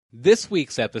This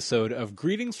week's episode of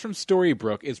Greetings from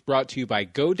Storybrooke is brought to you by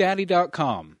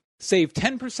GoDaddy.com. Save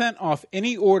 10% off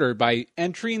any order by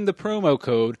entering the promo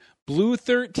code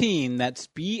BLUE13, that's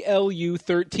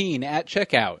BLU13, at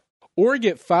checkout. Or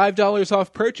get $5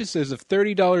 off purchases of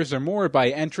 $30 or more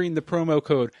by entering the promo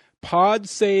code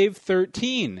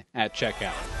PODSAVE13 at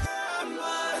checkout.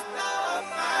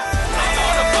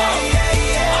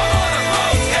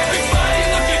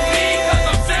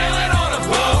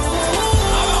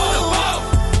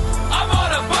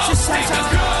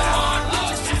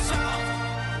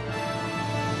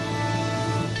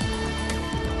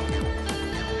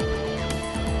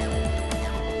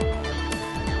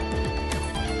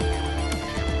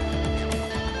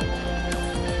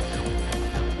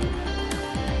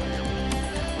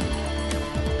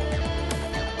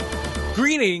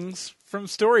 Greetings from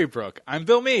Storybrooke. I'm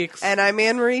Bill Meeks. And I'm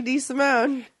Anne-Marie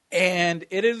DeSimone. And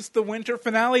it is the winter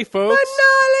finale, folks.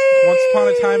 Finale! Once Upon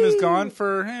a Time is gone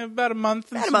for about a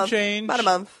month and some change. About a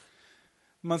month.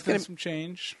 Month and some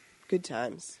change. Good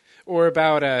times. Or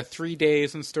about 3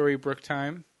 days in Storybrooke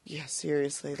time. Yeah,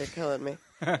 seriously, they're killing me.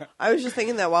 I was just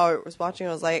thinking that while I was watching,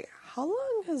 I was like, how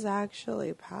long has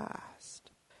actually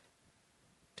passed?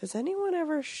 Does anyone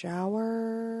ever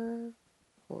shower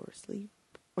or sleep?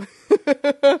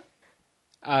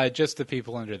 Just the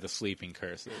people under the sleeping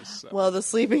curses. So. Well, the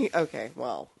sleeping... Okay,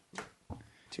 well,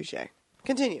 touche.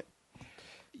 Continue.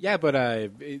 Yeah, but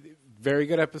very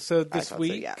good episode this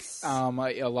week. So, yes.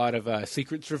 A lot of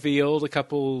secrets revealed, a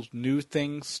couple new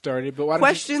things started. But why don't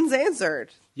Questions answered.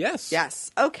 Yes.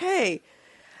 Yes. Okay.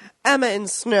 Emma and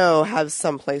Snow have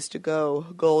someplace to go.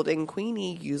 Gold and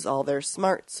Queenie use all their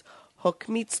smarts. Hook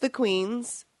meets the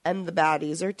queens, and the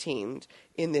baddies are teamed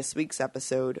in this week's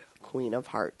episode, Queen of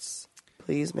Hearts.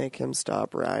 Please make him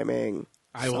stop rhyming.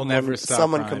 I will never stop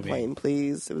Someone rhyming. complain,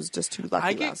 please. It was just too lucky.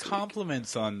 I get last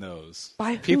compliments on those.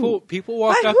 By who? People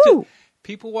walk By up who? to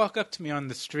people walk up to me on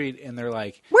the street and they're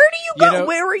like, Where do you go? know,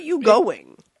 Where are you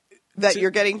going? That you're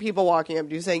getting people walking up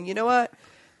to you saying, you know what?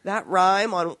 That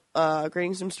rhyme on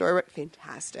Greetings from Storybrooke,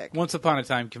 fantastic. Once Upon a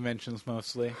Time conventions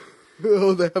mostly.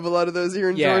 Oh, they have a lot of those here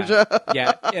in Yeah, Georgia.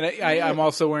 yeah. And I'm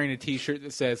also wearing a T-shirt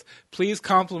that says, "Please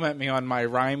compliment me on my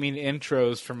rhyming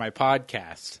intros for my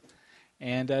podcast."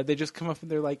 And they just come up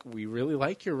and they're like, "We really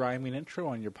like your rhyming intro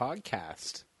on your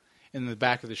podcast." And the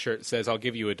back of the shirt says, "I'll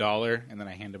give you $1," and then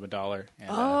I hand them $1, and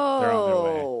they're on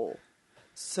their way.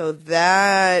 So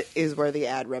that is where the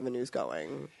ad revenue's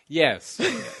going. Yes.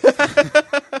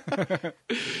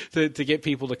 to get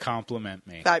people to compliment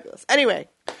me. Fabulous. Anyway.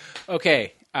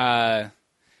 Okay.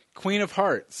 Queen of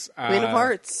Hearts. Queen of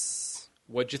Hearts.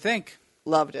 What'd you think?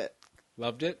 Loved it.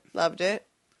 Loved it? Loved it.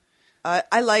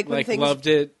 I like when things... loved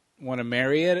it, want to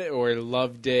marry it, or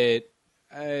loved it,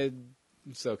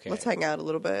 it's okay. Let's hang out a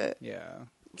little bit. Yeah.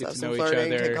 Get Have to some know flirting,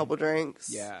 each other. take a couple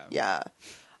drinks. Yeah. Yeah.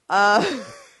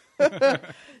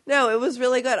 No, it was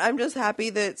really good. I'm just happy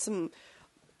that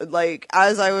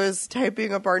as I was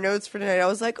typing up our notes for tonight, I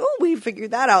was like, oh, we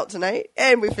figured that out tonight.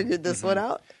 And we figured this one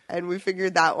out. And we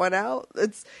figured that one out.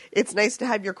 It's nice to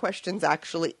have your questions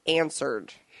actually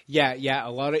answered. Yeah.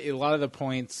 A lot of the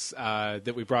points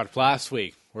that we brought up last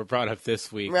week were brought up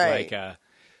this week. Right.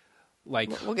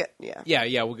 Like we'll get, yeah.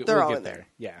 Yeah, we'll get in there.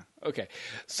 Yeah. Okay.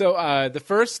 So the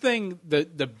first thing,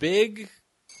 the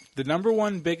number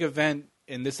one big event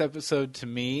in this episode to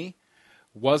me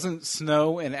wasn't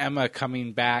Snow and Emma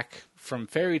coming back from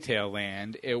Fairy Tale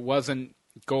Land. It wasn't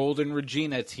Gold and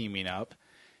Regina teaming up.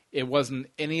 It wasn't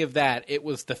any of that. It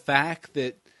was the fact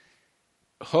that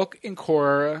Hook and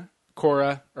Cora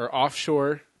are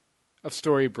offshore of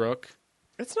Storybrooke.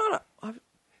 It's not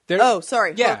a...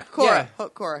 sorry. Yeah, Hook, Cora. yeah.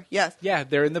 Hook, Cora. Yes. Yeah,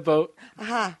 they're in the boat.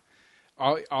 Aha.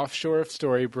 Offshore of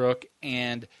Storybrooke,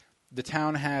 and the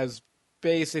town has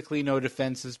basically no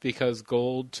defenses because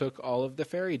Gold took all of the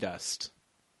fairy dust.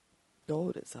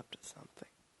 Gold is up to something.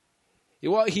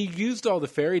 Well, he used all the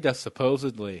fairy dust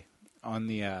supposedly on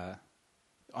the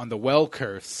well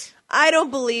curse. I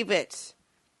don't believe it.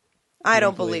 I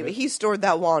don't believe it? it. He stored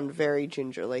that wand very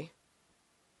gingerly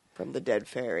from the dead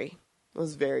fairy. It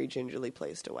was very gingerly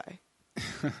placed away.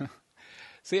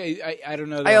 See, I don't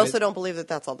know. I also don't believe that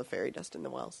that's all the fairy dust in the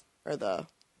wells or the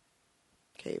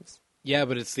caves. Yeah,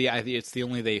 but it's the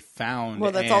only they found.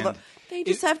 Well, that's all. They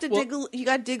just have to dig. You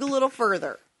got to dig a little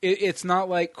further. It's not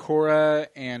like Cora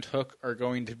and Hook are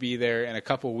going to be there in a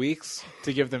couple weeks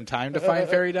to give them time to find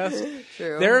fairy dust.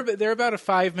 True. They're about a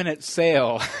 5-minute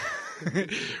sail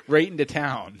right into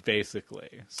town,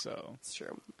 basically. So it's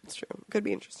true. It's true. Could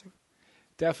be interesting.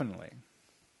 Definitely.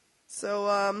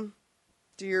 So,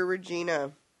 dear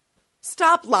Regina,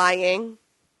 stop lying.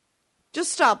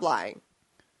 Just stop lying.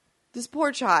 This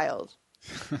poor child.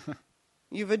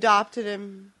 You've adopted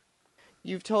him.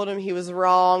 You've told him he was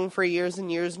wrong for years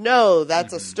and years. No,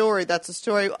 that's a story. That's a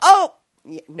story. Oh,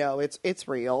 yeah, no, it's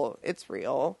real. It's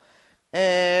real.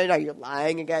 And are you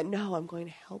lying again? No, I'm going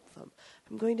to help them.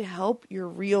 I'm going to help your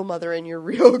real mother and your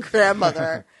real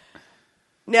grandmother.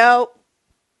 No,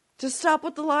 just stop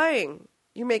with the lying.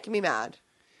 You're making me mad.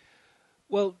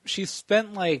 Well, she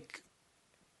spent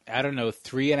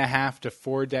 3.5 to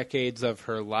 4 decades of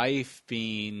her life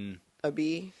being A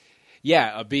bee?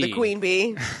 Yeah, a bee. The queen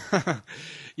bee?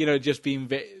 Just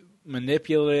being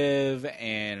manipulative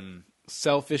and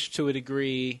selfish to a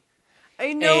degree.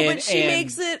 I know, but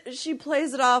she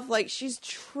plays it off like she's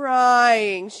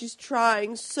trying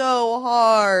so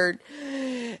hard.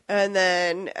 And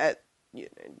then, I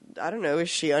don't know, is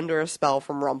she under a spell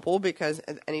from Rumple? Because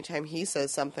anytime he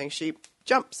says something, she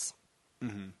jumps.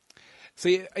 Mm-hmm.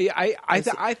 See,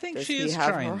 I think she is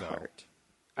trying, though. Heart?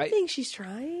 I think she's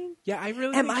trying. Yeah, I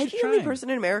really Am think I she's the only trying. person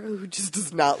in America who just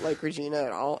does not like Regina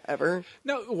at all, ever?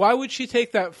 No, why would she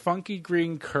take that funky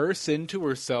green curse into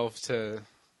herself to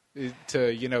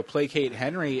placate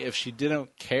Henry if she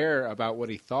didn't care about what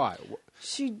he thought?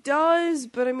 She does,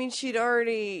 but I mean, she'd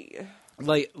already...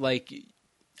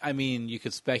 you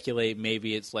could speculate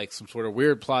maybe it's like some sort of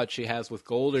weird plot she has with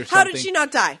Gold or something. How did she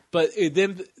not die? But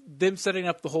them setting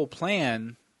up the whole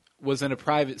plan was in a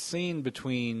private scene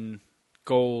between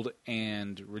Gold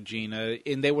and Regina,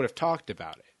 and they would have talked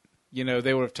about it.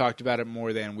 They would have talked about it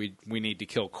more than we need to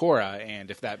kill Cora,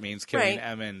 and if that means killing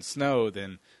Emma and Snow,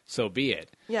 then so be it.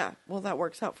 Yeah, well, that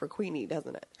works out for Queenie,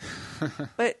 doesn't it?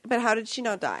 But how did she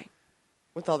not die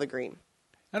with all the green?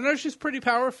 I don't know, she's pretty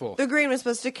powerful. The green was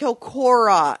supposed to kill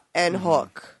Cora and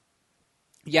Hook.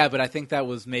 Yeah, but I think that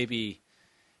was maybe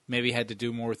had to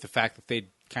do more with the fact that they'd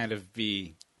kind of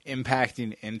be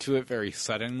impacting into it very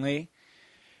suddenly,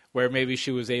 where maybe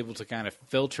she was able to kind of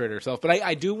filter it herself. But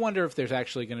I do wonder if there's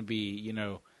actually going to be,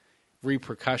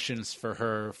 repercussions for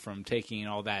her from taking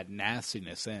all that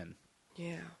nastiness in.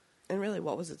 Yeah. And really,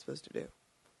 what was it supposed to do?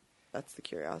 That's the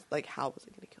curiosity. Like, how was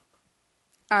it going to kill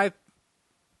them?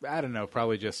 I don't know,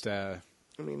 probably just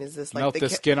is this like melt the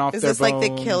skin off is their this like the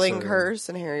bones, killing or... curse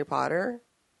in Harry Potter?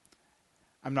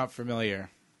 I'm not familiar.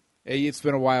 It's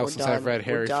been a while since I've read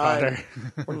Harry Potter.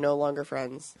 We're no longer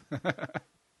friends.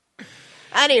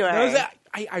 Anyway,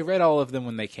 I read all of them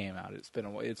when they came out. It's been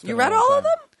you read all of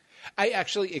them? I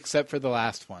actually, except for the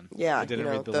last one. Yeah, I didn't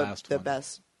read the last one.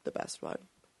 The best one.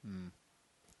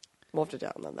 We'll have to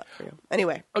download that for you.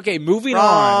 Anyway, okay, moving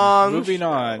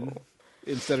on.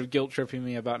 Instead of guilt tripping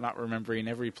me about not remembering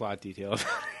every plot detail of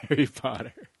Harry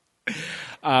Potter,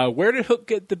 where did Hook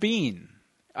get the bean?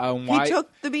 He took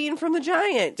the bean from the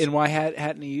giant. And why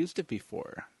hadn't he used it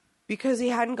before? Because he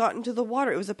hadn't gotten to the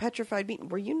water. It was a petrified bean.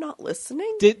 Were you not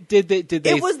listening? Did they?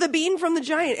 It was the bean from the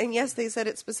giant, and yes, they said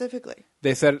it specifically.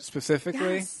 They said it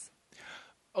specifically? Yes.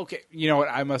 Okay, you know what?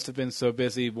 I must have been so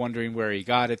busy wondering where he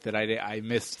got it that I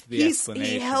missed the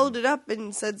explanation. He held it up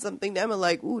and said something to Emma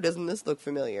like, "Ooh, doesn't this look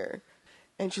familiar?"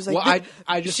 And she's like, "Well,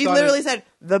 I just." She literally said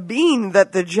the bean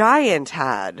that the giant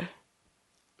had.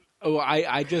 Oh,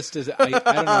 I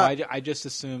don't know. I just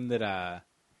assumed that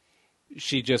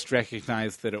she just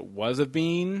recognized that it was a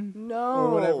bean. No, or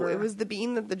whatever. It was the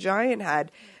bean that the giant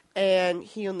had, and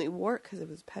he only wore it because it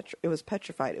was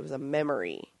petrified. It was a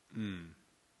memory,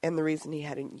 and the reason he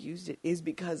hadn't used it is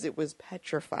because it was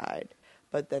petrified.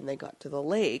 But then they got to the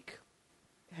lake,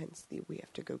 hence we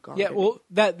have to go gardening. Yeah, well,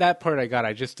 that part I got.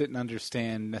 I just didn't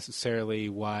understand necessarily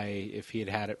why, if he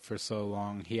had it for so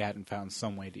long, he hadn't found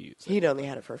some way to use it. He'd only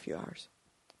had it for a few hours.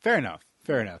 Fair enough.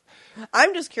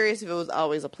 I'm just curious if it was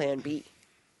always a plan B.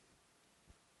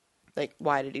 Like,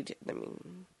 why did he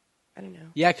I don't know.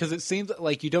 Yeah, because it seems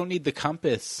like you don't need the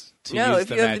compass to No, use if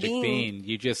the you have magic the bean.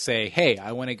 You just say, hey,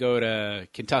 I want to go to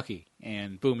Kentucky,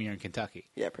 and boom, you're in Kentucky.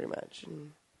 Yeah, pretty much.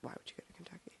 And why would you go to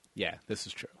Kentucky? Yeah, this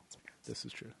is true.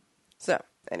 So,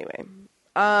 anyway.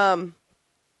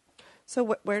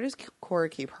 So where does Cora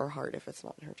keep her heart if it's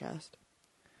not in her chest?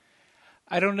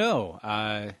 I don't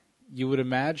know. You would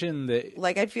imagine that...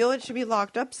 Like, I'd feel it should be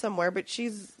locked up somewhere, but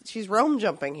she's Rome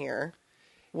jumping here.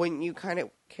 Wouldn't you kind of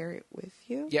carry it with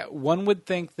you? Yeah, one would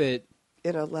think that...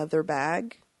 In a leather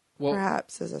bag? Well,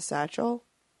 perhaps as a satchel?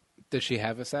 Does she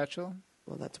have a satchel?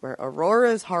 Well, that's where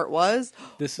Aurora's heart was.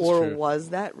 This is or true.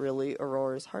 Was that really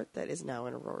Aurora's heart that is now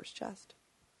in Aurora's chest?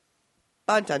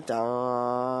 Dun, dun,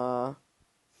 dun.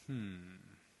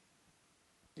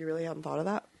 You really haven't thought of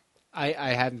that?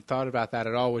 I hadn't thought about that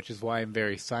at all, which is why I'm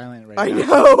very silent right I now.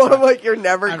 know. I'm like, you're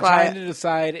never I'm quiet. trying to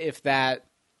decide if that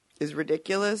is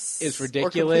ridiculous or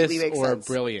completely makes or sense.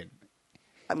 brilliant.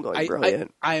 I'm going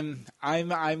brilliant.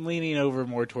 I'm leaning over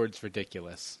more towards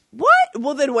ridiculous. What?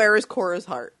 Well, then where is Korra's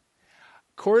heart?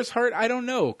 Korra's heart, I don't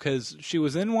know, because she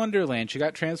was in Wonderland. She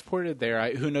got transported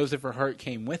there. Who knows if her heart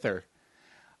came with her?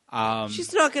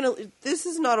 She's not going to... This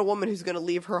is not a woman who's going to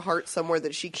leave her heart somewhere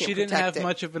that she can't protect. She didn't have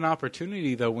much of an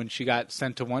opportunity, though, when she got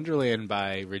sent to Wonderland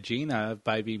by Regina,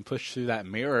 by being pushed through that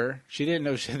mirror. She didn't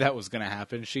know that was going to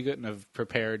happen. She couldn't have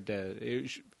prepared,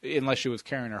 unless she was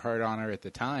carrying her heart on her at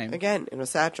the time. Again, in a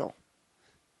satchel.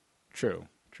 True.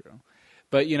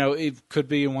 But, it could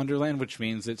be in Wonderland, which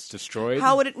means it's destroyed.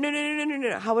 How would it...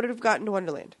 No. How would it have gotten to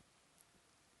Wonderland?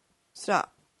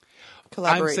 Stop.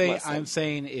 Collaborate. I'm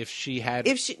saying if she had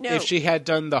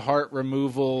done the heart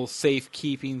removal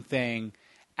safekeeping thing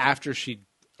after she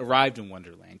arrived in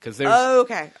Wonderland, because there's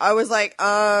okay. I was like,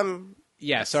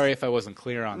 yeah, sorry if I wasn't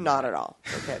clear on not that. at all.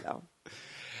 Okay, though.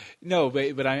 No,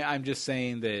 but I'm just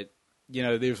saying that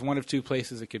there's one of two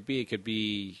places it could be. It could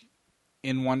be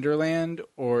in Wonderland,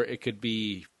 or it could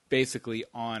be basically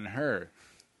on her.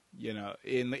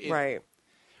 Right.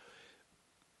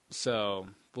 So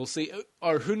we'll see.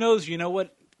 Or who knows? You know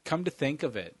what? Come to think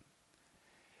of it,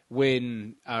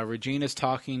 when Regina's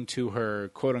talking to her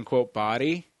quote-unquote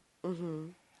body,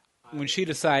 when she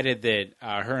decided that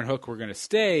her and Hook were going to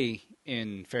stay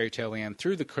in Fairy Tale Land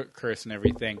through the curse and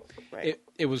everything, right.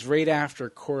 it was right after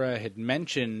Korra had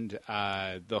mentioned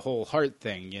the whole heart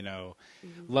thing,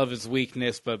 love is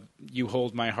weakness, but you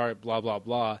hold my heart, blah, blah,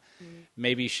 blah.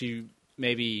 Maybe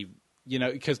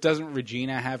because doesn't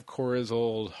Regina have Korra's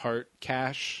old heart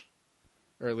cache,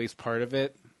 or at least part of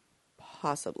it?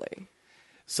 Possibly.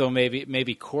 So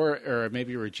maybe Korra, or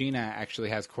maybe Regina actually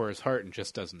has Korra's heart and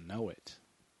just doesn't know it.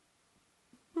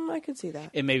 I could see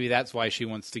that. And maybe that's why she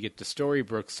wants to get to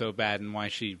Storybrooke so bad, and why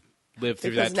she lived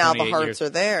through because that 28 now the hearts years. are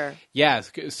there. Yeah,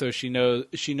 so she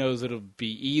knows it'll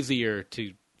be easier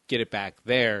to get it back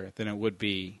there than it would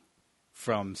be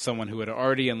from someone who had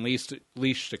already unleashed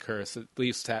a curse. At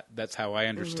least that's how I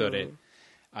understood it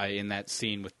in that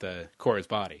scene with the Korra's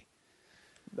body.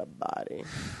 The body.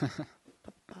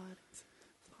 The bodies.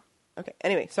 Okay,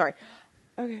 anyway, sorry.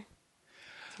 Okay.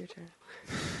 It's your turn.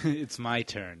 It's my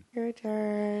turn. Your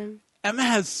turn. Emma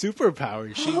has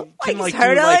superpowers. She can Totally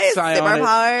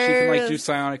do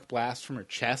psionic blast from her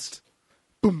chest.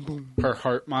 Boom, boom. Her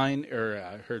heart mind,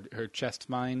 or her chest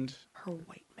mind. Her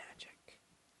white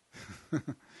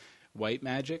magic. White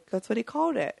magic? That's what he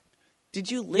called it. Did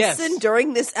you listen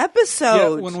during this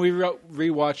episode? Yeah, when we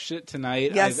rewatched it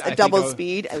tonight. Yes, at double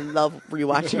speed. I love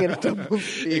rewatching it at double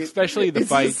speed. Especially the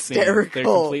fight scene. They're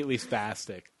completely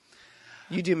spastic.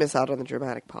 You do miss out on the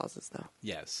dramatic pauses, though.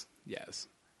 Yes.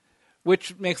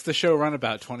 Which makes the show run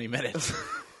about 20 minutes.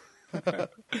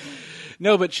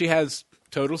 No, but she has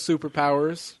total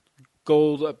superpowers.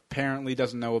 Gold apparently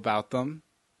doesn't know about them.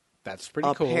 That's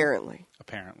pretty cool.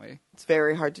 Apparently. It's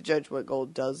very hard to judge what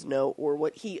Gold does know or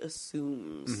what he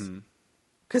assumes.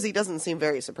 Because he doesn't seem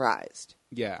very surprised.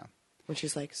 Yeah. When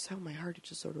she's like, so my heart is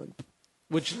just sort of like...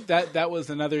 Which, that was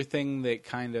another thing that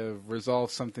kind of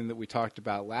resolved something that we talked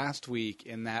about last week,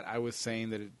 in that I was saying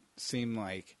that it seemed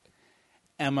like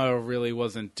Emma really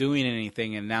wasn't doing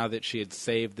anything, and now that she had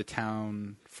saved the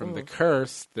town from the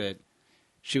curse, that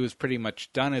she was pretty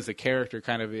much done as a character,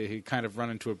 kind of run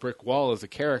into a brick wall as a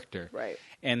character. Right.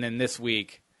 And then this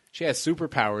week, she has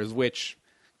superpowers, which,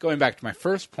 going back to my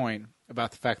first point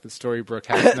about the fact that Storybrooke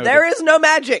has no... There is no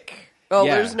magic! Well,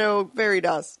 there's no fairy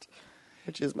dust,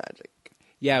 which is magic.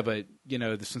 Yeah, but,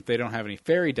 since they don't have any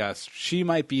fairy dust, she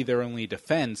might be their only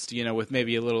defense, with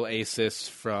maybe a little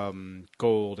assist from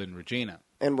Gold and Regina.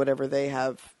 And whatever they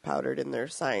have powdered in their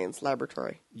science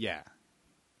laboratory. Yeah.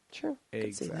 Sure.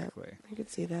 Exactly. I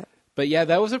could see that. But yeah,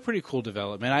 that was a pretty cool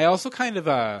development. I also kind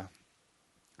of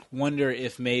wonder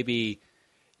if maybe,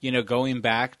 going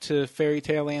back to Fairy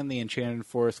Tale Land, the Enchanted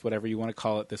Forest, whatever you want to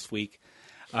call it this week,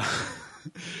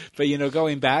 but,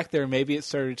 going back there, maybe it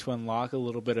started to unlock a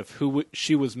little bit of who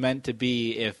she was meant to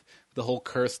be if the whole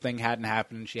curse thing hadn't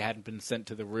happened and she hadn't been sent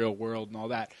to the real world and all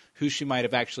that, who she might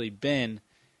have actually been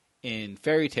in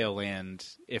Fairy Tale Land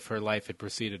if her life had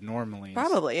proceeded normally.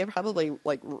 Probably. It probably,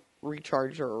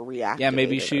 recharged her or reactivated her. Yeah,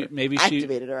 maybe she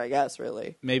activated her, I guess,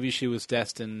 really. Maybe she was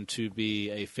destined to be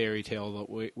a fairy tale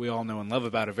that we all know and love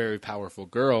about a very powerful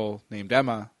girl named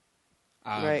Emma.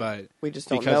 Right. But we just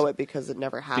don't know it because it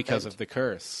never happened. Because of the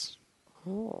curse.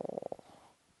 Oh.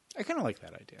 I kind of like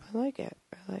that idea. I like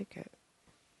it.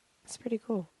 It's pretty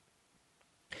cool.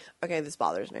 Okay, this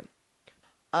bothers me.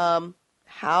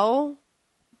 How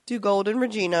do Gold and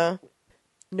Regina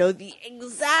know the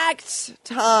exact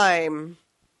time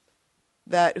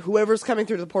that whoever's coming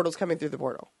through the portal is coming through the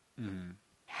portal? Mm-hmm.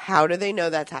 How do they know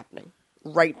that's happening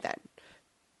right then?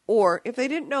 Or if they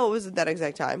didn't know it was at that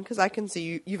exact time, because I can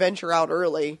see you venture out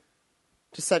early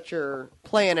to set your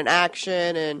plan in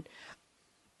action, and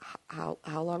how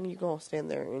long are you going to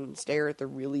stand there and stare at the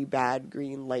really bad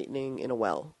green lightning in a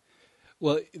well?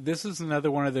 Well, this is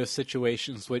another one of those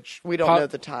situations which We don't know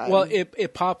the time. Well,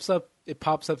 it pops up. It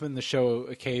pops up in the show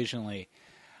occasionally.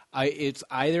 It's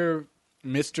either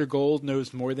Mr. Gold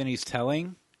knows more than he's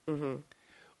telling,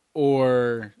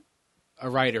 or a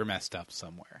writer messed up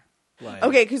somewhere. Like,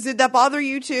 Okay, because did that bother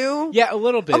you too? yeah, a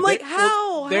little bit. I'm like,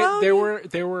 how? There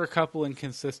were a couple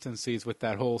inconsistencies with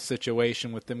that whole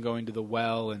situation with them going to the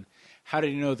well, and how did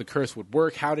he know the curse would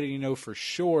work? How did he know for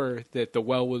sure that the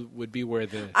well would be where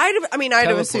the? I'd have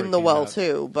teleport assumed the came well up?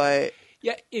 too, but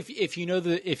Yeah, if you know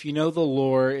the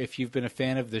lore, if you've been a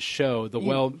fan of the show, the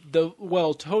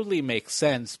well totally makes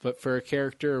sense. But for a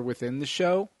character within the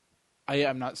show,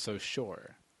 I'm not so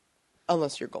sure.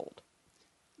 unless you're Gold.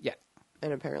 Yeah,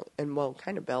 And apparently,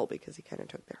 kind of Belle, because he kind of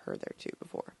took her there too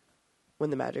before, when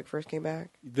the magic first came back.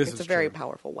 This it's is a very true.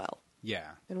 powerful well. yeah.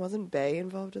 And wasn't Bay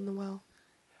involved in the well?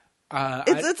 I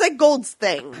It's like Gold's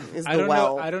thing, is the don't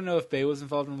well. know. I don't know if Bay was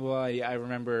involved in the well. I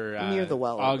remember Near the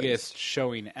well, at August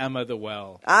showing Emma the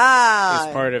well Ah!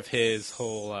 as part of his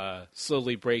whole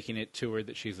slowly breaking it to her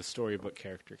that she's a storybook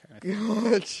character kind of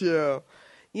thing. Gotcha.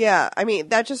 Yeah, I mean,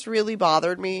 that just really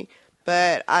bothered me.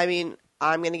 But, I mean,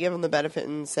 I'm going to give him the benefit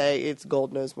and say it's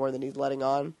Gold knows more than he's letting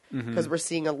on. Because we're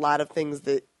seeing a lot of things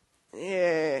that,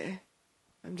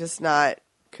 I'm just not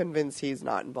convinced he's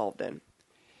not involved in.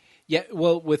 Yeah,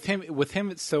 well, with him,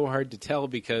 it's so hard to tell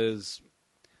because,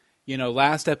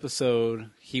 last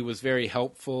episode he was very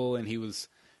helpful and he was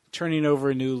turning over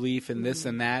a new leaf and this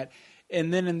and that,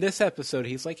 and then in this episode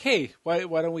he's like, "Hey, why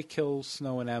don't we kill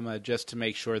Snow and Emma just to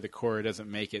make sure the Cora doesn't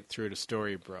make it through to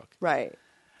Storybrooke?" Right.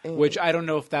 Which I don't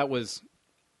know if that was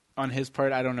on his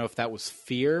part. I don't know if that was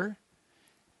fear,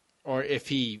 or if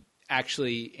he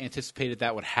actually anticipated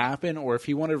that would happen, or if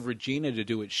he wanted Regina to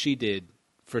do what she did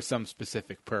for some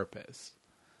specific purpose.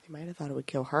 He might have thought it would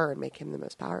kill her and make him the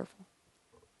most powerful.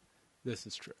 This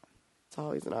is true. It's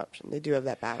always an option. They do have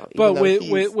that battle. But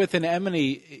with an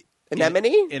enemy...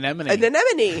 Anemone? An anemone. An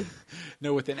anemone!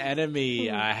 No, with an enemy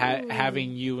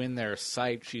having you in their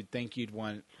sight, you'd think you'd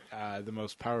want the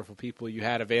most powerful people you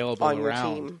had available on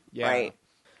around. your team. Yeah. Right.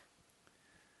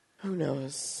 Who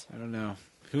knows? I don't know.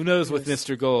 Who knows with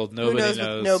Mr. Gold? Nobody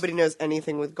knows. Nobody knows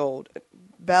anything with Gold.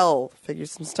 Belle, figure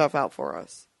some stuff out for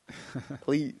us.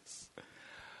 Please.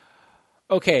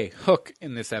 Okay, Hook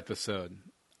in this episode.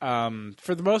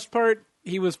 For the most part,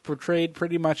 he was portrayed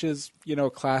pretty much as, a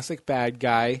classic bad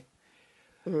guy.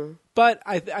 Mm-hmm. But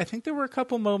I think there were a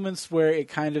couple moments where it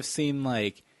kind of seemed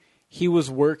like he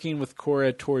was working with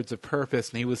Cora towards a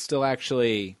purpose, and he was still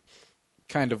actually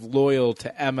kind of loyal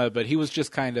to Emma, but he was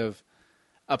just kind of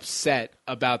upset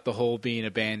about the whole being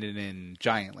abandoned in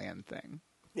Giantland thing.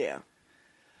 Yeah.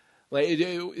 Like,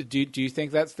 do you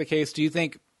think that's the case? Do you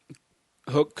think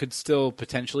Hook could still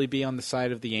potentially be on the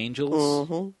side of the Angels?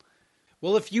 Mm-hmm.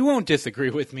 Well, if you won't disagree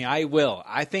with me, I will.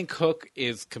 I think Hook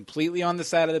is completely on the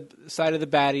side of the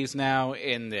baddies now,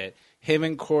 in that him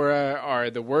and Cora are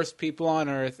the worst people on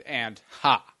Earth, and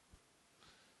ha.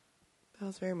 That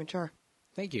was very mature.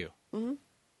 Thank you. Mm-hmm.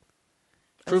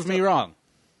 Prove me wrong.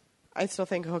 I still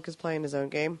think Hook is playing his own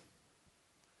game.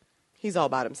 He's all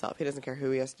about himself. He doesn't care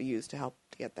who he has to use to help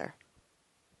to get there.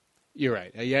 You're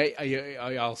right.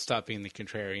 I'll stop being the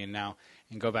contrarian now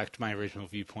and go back to my original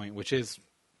viewpoint, which is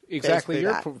exactly Basically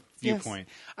your that. viewpoint.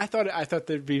 Yes. I thought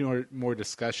there'd be more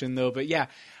discussion though, but yeah,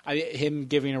 him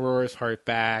giving Aurora's heart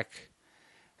back,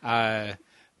 the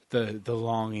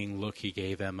longing look he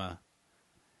gave Emma.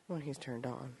 When he's turned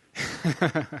on.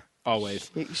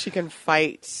 Always. She can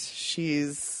fight.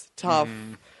 She's tough.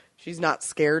 Mm-hmm. She's not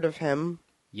scared of him.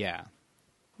 Yeah.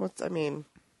 Yeah.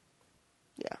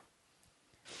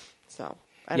 So.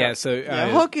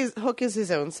 Hook is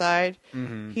his own side.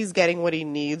 Mm-hmm. He's getting what he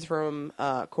needs from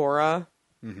Cora,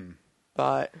 mm-hmm.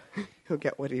 but he'll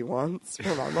get what he wants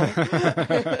from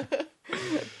Emma.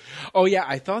 Oh yeah,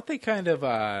 I thought they kind of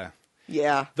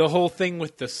the whole thing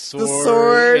with the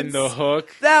sword and the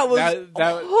hook. That was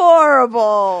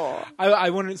horrible. I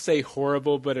wouldn't say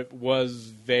horrible, but it was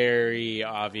very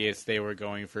obvious they were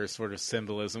going for sort of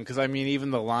symbolism. Because,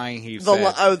 even the line he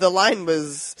said... the line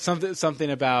was...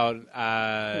 Something about,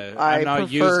 I'm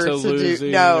not used to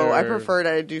losing. I prefer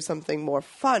to do something more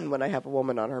fun when I have a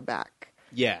woman on her back.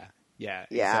 Yeah,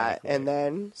 exactly. And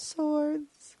then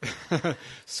swords.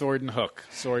 Sword and hook.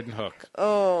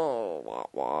 Oh, wah,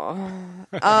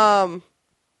 wah.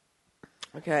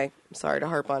 Okay, I'm sorry to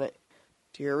harp on it.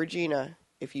 Dear Regina,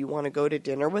 if you want to go to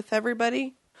dinner with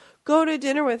everybody, go to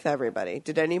dinner with everybody.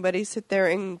 Did anybody sit there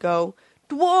and go,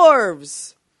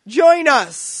 dwarves, join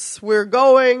us. We're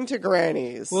going to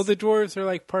Granny's. Well, the dwarves are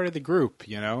like part of the group,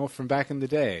 from back in the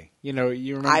day. You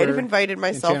remember? I'd have invited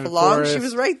myself Enchanted along. Forest? She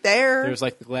was right there. There's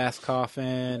like the glass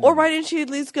coffin. Or why didn't she at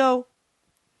least go,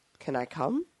 can I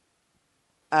come?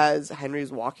 As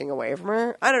Henry's walking away from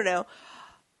her. I don't know.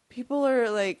 People are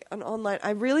like online. I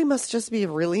really must just be a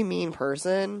really mean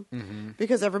person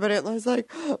because everybody is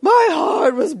like, my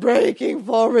heart was breaking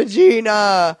for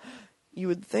Regina. You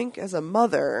would think as a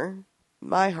mother,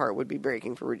 my heart would be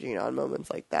breaking for Regina on moments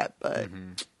like that, but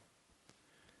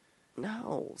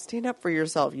no, stand up for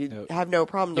yourself. You have no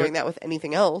problem doing that with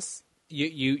anything else.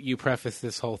 You preface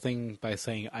this whole thing by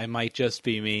saying, I might just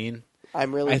be mean.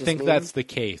 I'm really I just think mean. that's the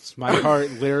case. My heart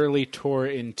literally tore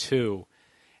in two.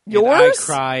 Yours? And I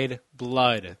cried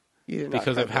blood You did not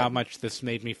because cry of how blood. much this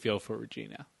made me feel for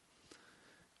Regina.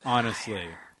 Honestly.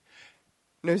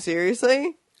 No,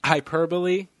 seriously?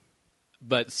 Hyperbole,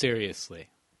 but seriously.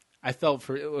 I felt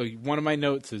for... One of my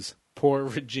notes is, poor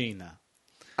Regina.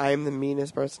 I'm the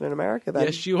meanest person in America then.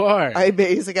 Yes, you are. I'm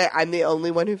the only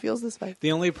one who feels this way.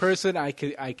 The only person I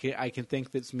can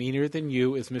think that's meaner than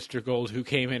you is Mr. Gold, who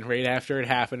came in right after it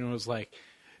happened and was like,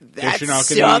 That "Guess you're not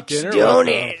gonna eat sucks, dinner, don't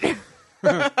Rocco."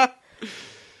 it?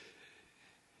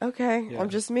 Okay, Yeah. I'm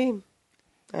just mean.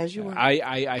 As you were.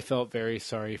 I felt very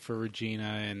sorry for Regina,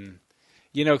 and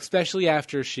especially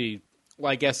after she.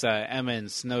 Well, I guess Emma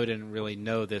and Snow didn't really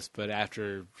know this, but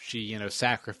after she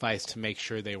sacrificed to make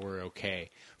sure they were okay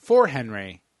for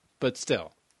Henry, but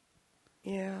still.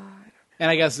 Yeah. And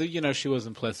I guess she was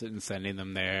implicit in sending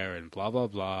them there, and blah blah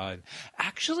blah. And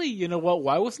actually, you know what?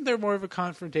 Why wasn't there more of a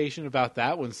confrontation about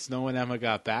that when Snow and Emma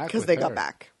got back? Because with they her? got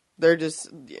back. They're just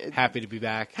Happy to be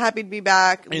back. happy to be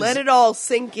back. And Let it all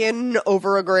sink in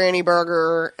over a granny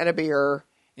burger and a beer.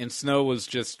 And Snow was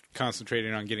just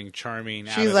concentrating on getting Charming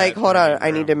out She's of like, that hold on, burning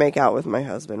I need room. to make out with my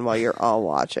husband while you're all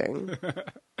watching.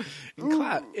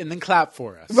 And then clap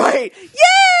for us. Right.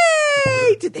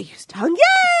 Yay! Did they use tongue?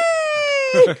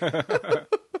 Yay!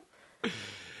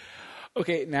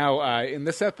 Okay, now in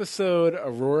this episode,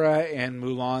 Aurora and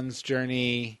Mulan's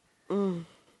journey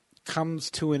comes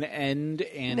to an end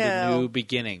and a No. new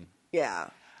beginning. Yeah.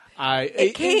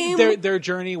 It came their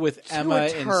journey with to Emma a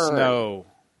and turn. Snow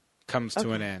comes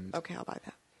to an end. Okay, I'll buy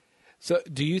that. So,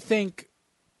 do you think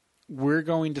we're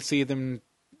going to see them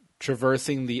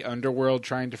traversing the underworld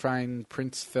trying to find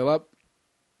Prince Philip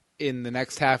in the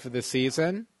next half of the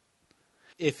season?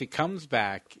 If it comes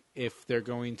back, if they're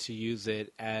going to use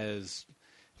it as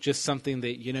just something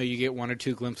that, you get one or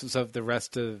two glimpses of the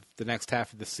rest of the next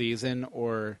half of the season,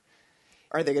 or...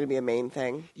 Are they going to be a main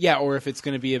thing? Yeah, or if it's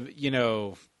going to be,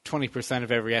 20%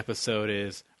 of every episode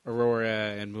is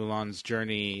Aurora and Mulan's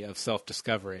journey of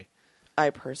self-discovery. I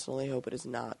personally hope it is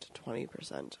not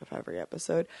 20% of every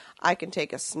episode. I can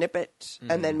take a snippet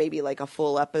and then maybe like a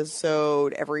full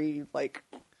episode every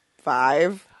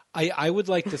 5. I would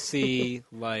like to see,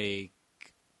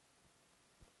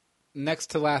 next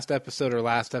to last episode or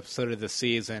last episode of the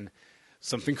season,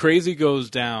 something crazy goes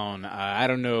down. I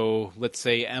don't know, let's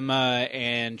say Emma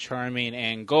and Charming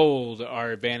and Gold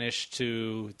are banished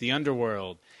to the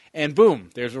underworld. And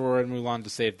boom, there's Aurora and Mulan to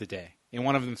save the day. And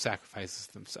one of them sacrifices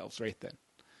themselves right then.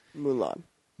 Mulan.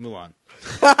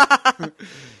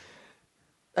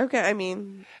 Okay, I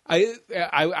mean...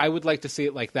 I would like to see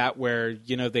it like that, where,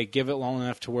 they give it long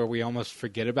enough to where we almost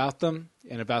forget about them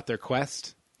and about their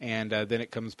quest, and then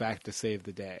it comes back to save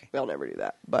the day. They'll never do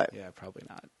that, but... Yeah, probably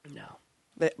not. No.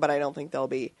 But I don't think they'll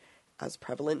be as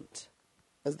prevalent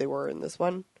as they were in this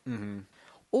one. Mm-hmm.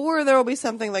 Or there will be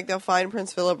something like they'll find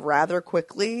Prince Philip rather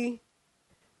quickly,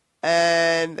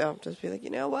 and they'll just be like, you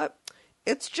know what?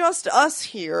 It's just us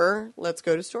here. Let's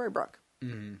go to Storybrooke.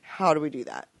 Mm-hmm. How do we do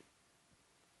that?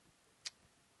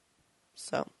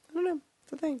 So, I don't know.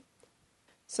 It's a thing.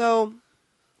 So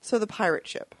the pirate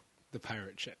ship. The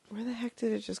pirate ship. Where the heck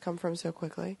did it just come from so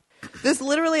quickly? This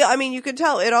literally, I mean, you could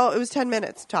tell it was 10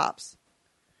 minutes tops.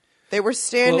 They were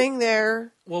standing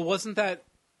there. Well, wasn't that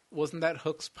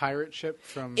Hook's pirate ship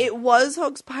from... It was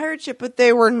Hook's pirate ship, but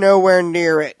they were nowhere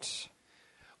near it.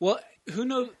 Well, who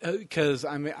knows? Because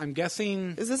I'm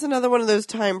guessing... Is this another one of those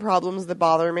time problems that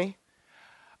bother me?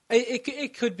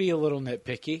 It could be a little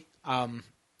nitpicky. I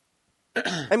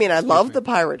mean, I love the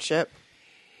pirate ship.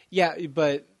 Yeah,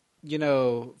 but,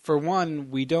 for one,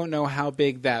 we don't know how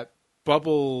big that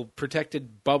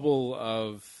protected bubble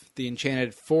of the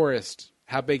Enchanted Forest,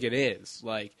 how big it is.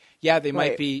 They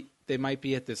might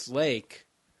be at this lake,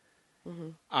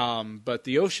 but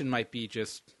the ocean might be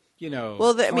just,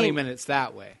 20 minutes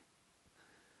that way.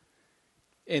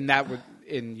 And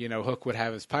Hook would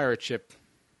have his pirate ship,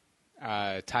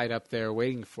 tied up there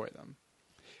waiting for them.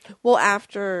 Well,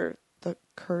 after the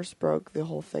curse broke, the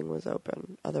whole thing was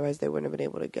open. Otherwise, they wouldn't have been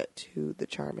able to get to the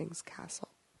Charming's castle.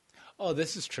 Oh,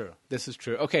 this is true. This is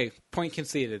true. Okay, point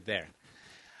conceded there.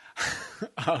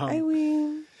 I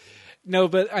mean... No,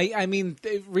 but I mean,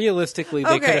 realistically,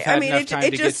 they could have had enough time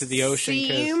to get to the ocean. It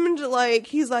seemed like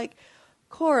he's like,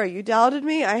 Cora, you doubted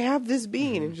me? I have this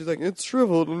bean. And she's like, it's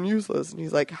shriveled and useless. And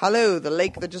he's like, hello, the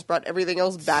lake that just brought everything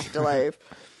else back to life.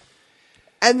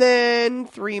 And then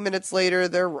 3 minutes later,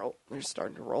 they're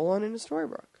starting to roll on into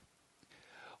Storybrooke.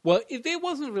 Well, it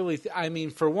wasn't really... I mean,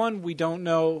 for one, we don't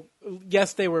know...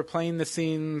 Yes, they were playing the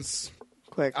scenes...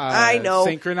 Quick. I know.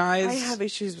 Synchronized. I have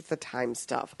issues with the time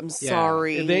stuff. I'm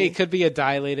sorry. It could be a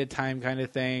dilated time kind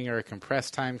of thing or a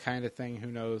compressed time kind of thing.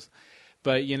 Who knows?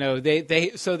 But, you know,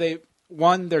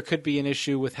 one, there could be an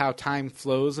issue with how time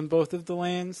flows in both of the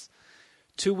lands.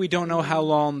 Two, we don't know how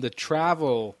long the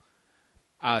travel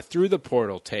through the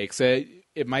portal takes.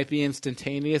 It might be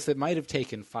instantaneous. It might have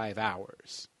taken 5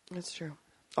 hours. That's true.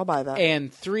 I'll buy that.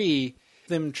 And three,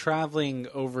 them traveling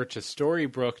over to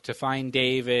Storybrooke to find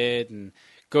David and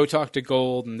go talk to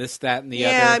Gold and this, that, and the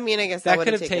other. Yeah, I mean, I guess that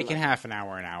could have taken half an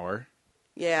hour.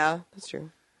 Yeah, that's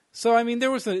true. So, I mean,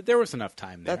 there was enough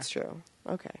time there. That's true.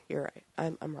 Okay, you're right.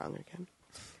 I'm wrong again.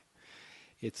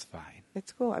 It's fine.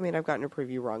 It's cool. I mean, I've gotten a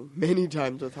preview wrong many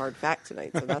times with Hard Fact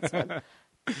tonight, so that's fun.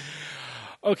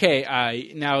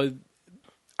 Okay, now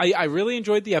I really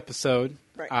enjoyed the episode.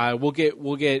 Right.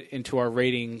 We'll get into our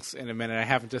ratings in a minute. I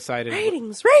haven't decided.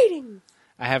 Ratings.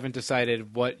 I haven't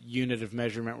decided what unit of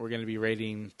measurement we're going to be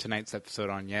rating tonight's episode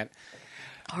on yet.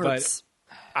 Hearts.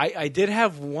 But I did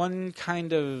have one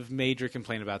kind of major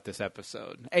complaint about this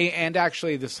episode, and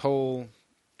actually this whole.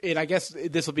 And I guess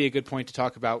this will be a good point to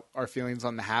talk about our feelings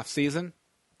on the half season.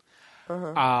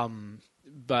 Uh-huh.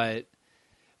 But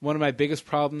one of my biggest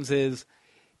problems is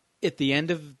at the end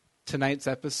of tonight's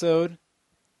episode,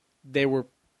 they were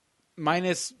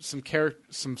minus some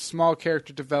small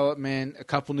character development, a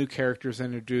couple new characters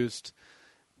introduced.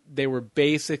 They were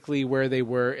basically where they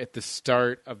were at the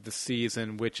start of the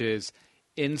season, which is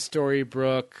in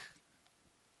Storybrooke.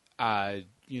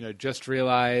 Just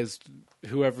realized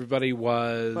who everybody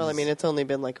was. Well, I mean, it's only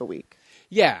been like a week.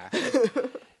 Yeah.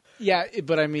 Yeah,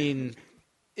 but I mean,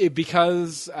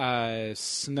 because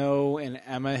Snow and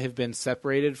Emma have been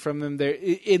separated from them, there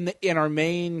in our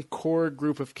main core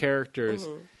group of characters,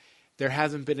 there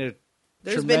hasn't been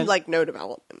There's been like no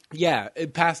development. Yeah,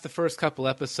 past the first couple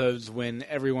episodes when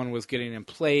everyone was getting in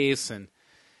place and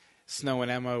Snow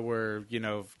and Emma were,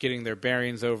 getting their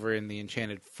bearings over in the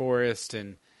Enchanted Forest,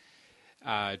 and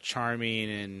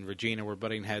Charming and Regina were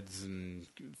butting heads and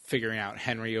figuring out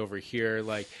Henry over here.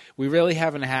 Like, we really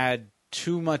haven't had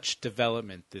too much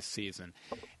development this season.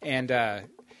 And,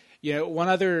 one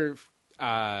other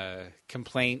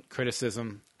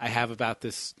criticism I have about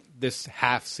this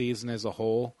half season as a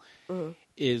whole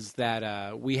is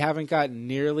that we haven't gotten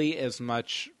nearly as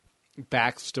much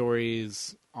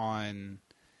backstories on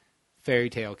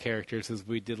fairy tale characters as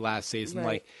we did last season. Right.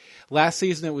 Like last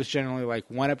season, it was generally like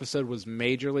one episode was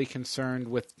majorly concerned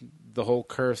with the whole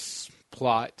curse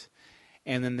plot,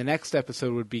 and then the next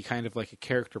episode would be kind of like a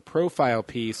character profile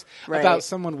piece about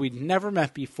someone we'd never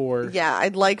met before. Yeah,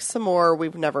 I'd like some more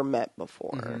we've never met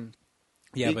before. Mm-hmm.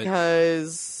 Yeah,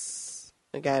 because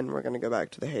again, we're going to go back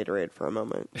to the haterade for a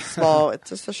moment. Small, it's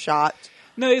just a shot.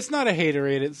 No, it's not a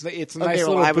haterade. It's a nice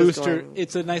little booster.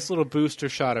 It's a nice little booster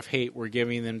shot of hate we're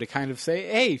giving them to kind of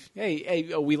say,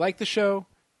 hey, we like the show.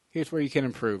 Here's where you can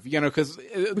improve. Because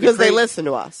they listen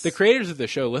to us. The creators of the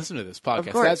show listen to this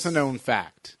podcast. That's a known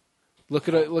fact. Look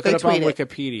it up on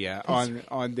Wikipedia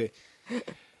on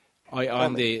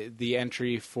the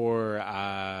entry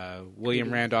for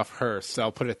William Randolph Hearst.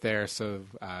 I'll put it there so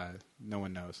no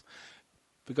one knows.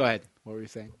 But go ahead. What were you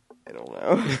saying? I don't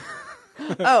know.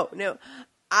 Oh, no.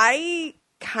 I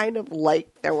kind of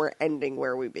like that we're ending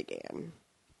where we began.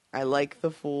 I like the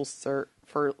full circle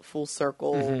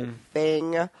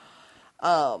thing.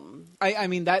 I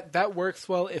mean, that works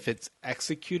well if it's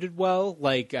executed well.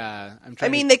 Like,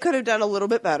 they could have done a little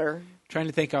bit better. Trying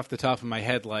to think off the top of my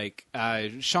head, like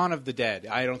Shaun of the Dead.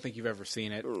 I don't think you've ever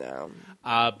seen it. No.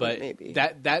 But maybe.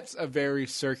 That's a very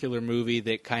circular movie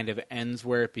that kind of ends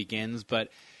where it begins. But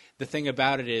the thing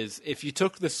about it is, if you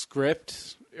took the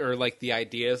script or like the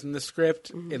ideas in the script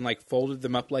and like folded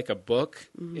them up like a book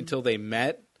until they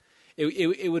met,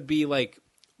 it would be like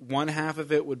one half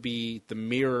of it would be the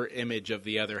mirror image of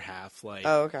the other half. Like,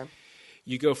 oh, okay.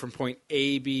 You go from point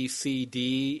A, B, C,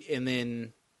 D, and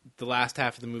then the last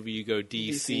half of the movie you go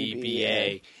D, C, B,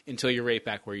 A until you're right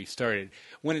back where you started.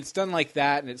 When it's done like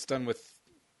that, and it's done with,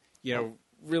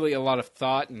 really a lot of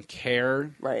thought and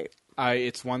care. Right.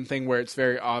 It's one thing where it's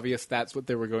very obvious that's what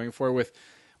they were going for. With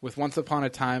Once Upon a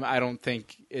Time, I don't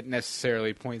think it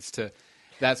necessarily points to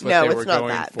that's what they were going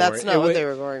for. That's not what they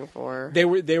were going for.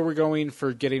 They were going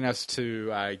for getting us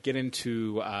to get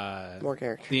into More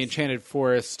characters. the Enchanted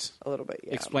Forest, A little bit,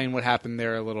 yeah. explain what happened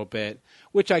there a little bit,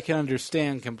 which I can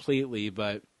understand completely,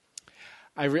 but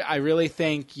I really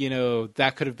think,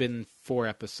 that could have been 4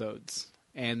 episodes,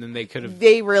 and then they could have...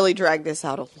 They really dragged this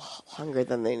out a lot longer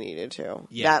than they needed to.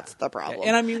 Yeah. That's the problem.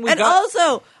 And I mean,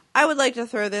 also, I would like to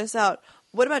throw this out.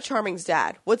 What about Charming's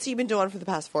dad? What's he been doing for the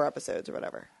past 4 episodes or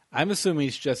whatever? I'm assuming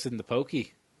he's just in the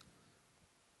pokey.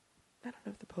 I don't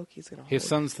know if the pokey's going to hold. His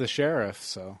son's the sheriff,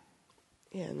 so...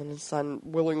 Yeah, and then his son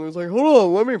willingly was like, hold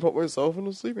on, let me put myself in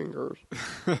a sleeping curse.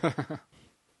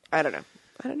 I don't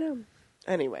know.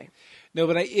 Anyway. No,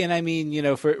 but I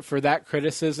mean, for that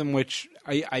criticism, which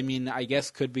I mean, I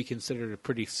guess could be considered a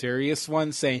pretty serious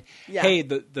one, saying, hey,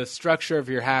 the structure of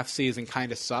your half season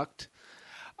kind of sucked.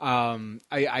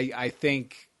 I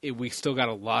think we still got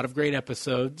a lot of great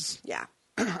episodes. Yeah.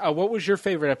 What was your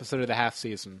favorite episode of the half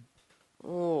season?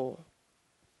 Oh.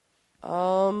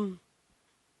 Man,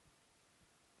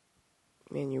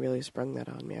 you really sprung that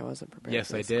on me. I wasn't prepared Yes,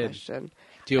 for this I did. question.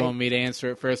 Do you want me to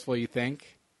answer it first while you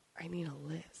think? I need a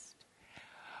list.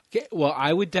 Okay, well,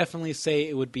 I would definitely say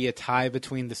it would be a tie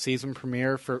between the season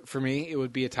premiere. For me, it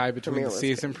would be a tie between the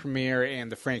season premiere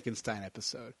and the Frankenstein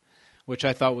episode, which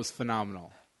I thought was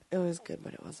phenomenal. It was good,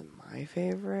 but it wasn't my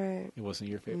favorite. It wasn't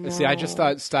your favorite. No. See, I just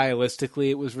thought stylistically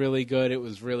it was really good. It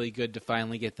was really good to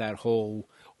finally get that whole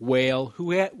whale,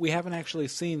 who we haven't actually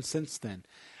seen since then,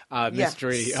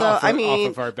 mystery off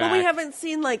of our back. But we haven't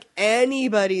seen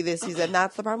anybody this season.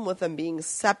 That's the problem with them being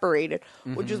separated,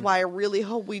 which is why I really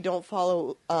hope we don't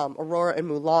follow Aurora and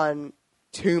Mulan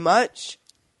too much,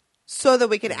 so that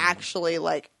we can actually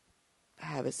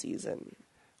have a season.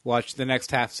 Watch the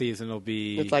next half season. Will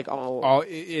be it's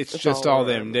it's just all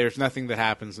them. There's nothing that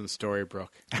happens in Storybrooke.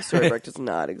 Storybrooke does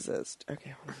not exist. Okay,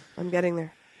 hold on. I'm getting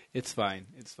there. It's fine.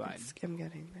 I'm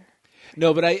getting there.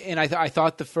 No, but I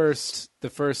thought the first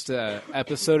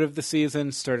episode of the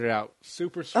season started out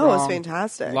super strong. Oh, it was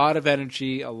fantastic. A lot of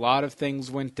energy. A lot of things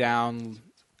went down.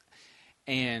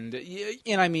 And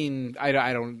I mean, I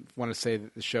don't want to say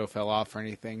that the show fell off or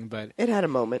anything, but it had a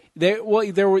moment. There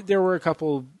were a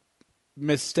couple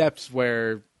missteps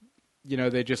where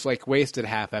they just wasted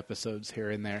half episodes here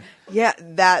and there. Yeah,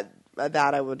 that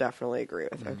I would definitely agree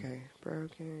with. Okay,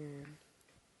 broken.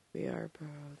 We are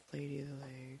both Lady of the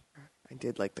Lake. I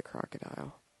did like the crocodile. I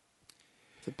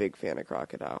was a big fan of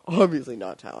crocodile. Obviously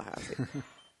not Tallahassee.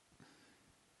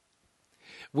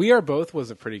 We Are Both was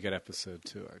a pretty good episode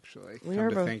too, actually. We Are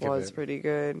Both was pretty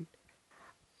good.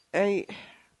 I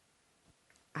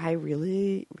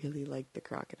really, really liked the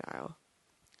crocodile.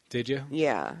 Did you?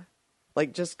 Yeah.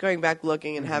 Just going back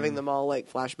looking and having them all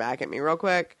flash back at me real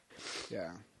quick.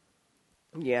 Yeah.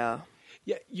 Yeah.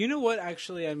 Yeah, you know what,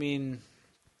 actually, I mean,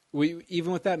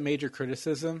 even with that major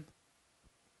criticism,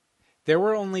 there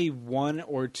were only 1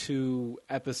 or 2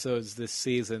 episodes this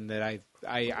season that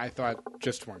I thought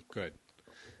just weren't good.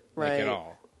 Right. At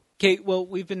all. Okay, well,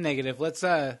 we've been negative. Let's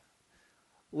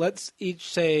each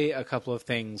say a couple of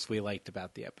things we liked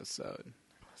about the episode.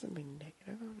 Wasn't being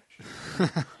negative.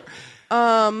 I'm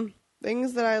sure.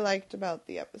 Things that I liked about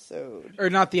the episode.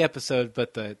 Or not the episode,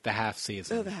 but the half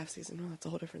season. Oh, the half season. Well, that's a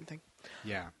whole different thing.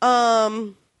 Yeah.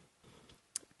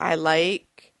 I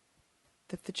like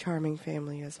that the Charming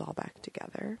family is all back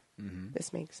together. Mm-hmm.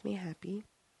 This makes me happy.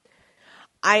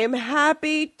 I am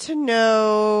happy to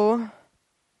know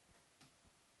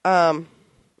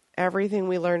everything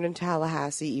we learned in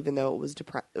Tallahassee, even though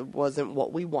it wasn't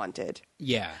what we wanted.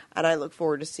 Yeah. And I look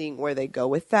forward to seeing where they go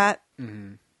with that.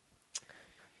 Mm-hmm.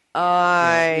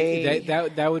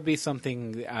 That would be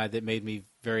something that made me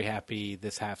very happy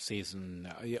this half season.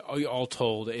 All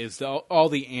told, is all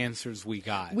the answers we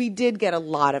got. We did get a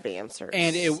lot of answers,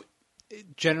 and it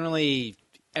generally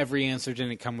every answer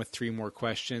didn't come with 3 more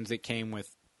questions. It came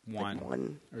with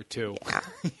one or 2.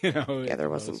 Yeah, yeah, there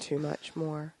wasn't too much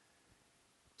more.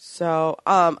 So,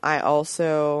 I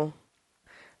also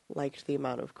liked the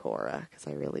amount of Cora because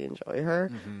I really enjoy her,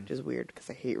 which is weird because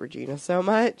I hate Regina so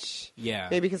much. Yeah,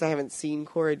 maybe because I haven't seen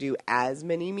Cora do as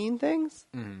many mean things.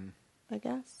 I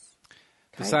guess.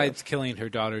 Besides killing her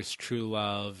daughter's true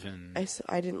love, and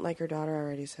I didn't like her daughter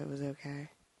already, so it was okay.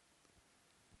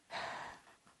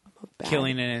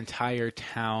 Killing an entire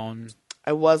town.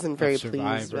 I wasn't very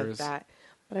pleased with that,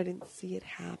 but I didn't see it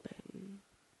happen.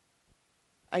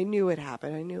 I knew it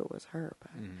happened. I knew it was her,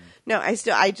 but no,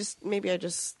 I just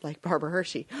like Barbara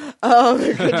Hershey.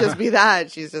 It could just be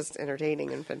that she's just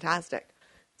entertaining and fantastic.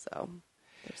 So,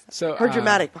 there's that. So Her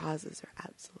dramatic pauses are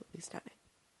absolutely stunning.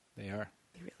 They are.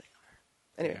 They really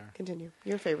are. Anyway, They are. Continue.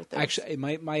 Your favorite thing. Actually,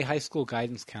 my high school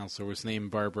guidance counselor was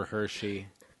named Barbara Hershey.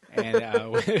 And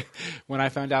when I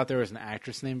found out there was an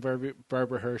actress named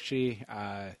Barbara Hershey,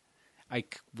 I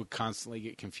would constantly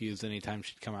get confused anytime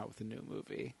she'd come out with a new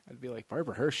movie. I'd be like,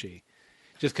 Barbara Hershey.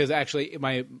 Just because actually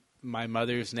my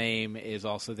mother's name is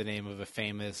also the name of a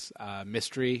famous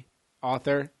mystery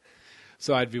author.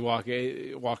 So I'd be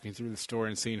walking through the store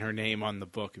and seeing her name on the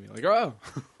book and be like, oh,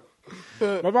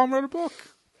 my mom wrote a book.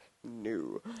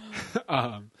 No.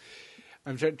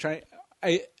 I'm trying.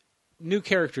 New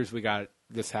characters we got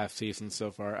this half season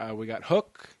so far. We got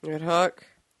Hook. You got Hook.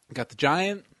 Got the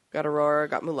Giant. Got Aurora.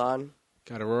 Got Mulan.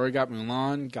 Got Aurora. Got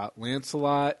Mulan. Got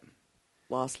Lancelot.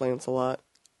 Lost Lancelot.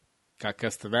 Got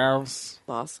Gus the Mouse.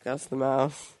 Lost Gus the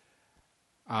Mouse.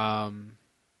 I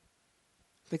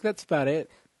think that's about it.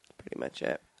 Pretty much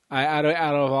it. Out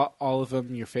of all of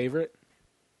them, your favorite?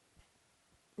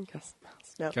 Gus the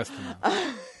Mouse. No. Gus the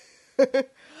Mouse.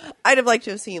 I'd have liked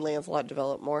to have seen Lancelot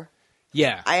develop more.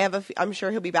 Yeah. I'm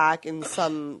sure he'll be back in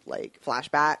some like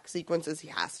flashback sequences. He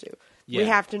has to. Yeah. We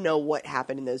have to know what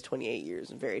happened in those 28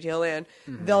 years in Fairy Tale Land.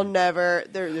 They'll never.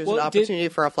 There's Well, an opportunity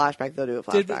for a flashback. They'll do a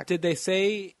flashback. Did they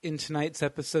say in tonight's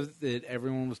episode that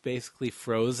everyone was basically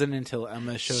frozen until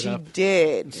Emma showed up She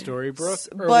did. in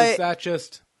Storybrooke? Or But was that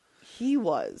just... he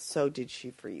was. So did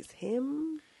she freeze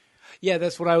him? Yeah,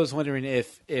 that's what I was wondering,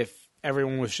 if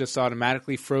everyone was just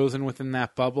automatically frozen within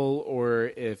that bubble,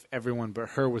 or if everyone but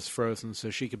her was frozen so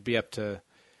she could be up to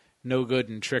no good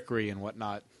and trickery and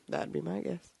whatnot. That'd be my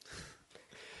guess.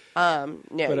 But,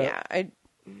 yeah. I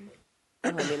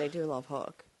mean, I do love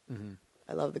Hook. Mm-hmm.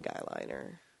 I love the guy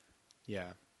liner.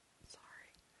 Yeah.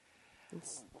 Sorry.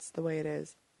 It's the way it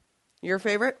is. Your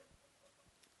favorite?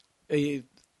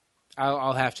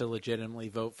 I'll have to legitimately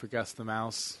vote for Gus the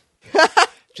Mouse.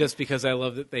 Just because I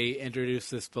love that they introduced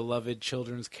this beloved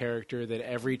children's character that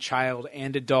every child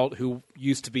and adult who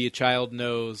used to be a child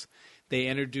knows. They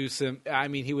introduce him. I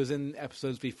mean, he was in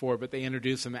episodes before, but they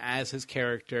introduce him as his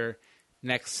character.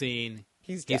 Next scene,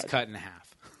 he's cut in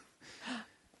half.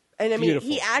 And I mean,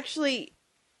 Beautiful.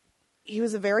 he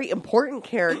was a very important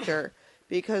character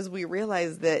because we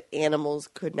realized that animals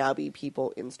could now be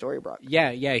people in Storybrooke.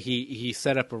 Yeah. He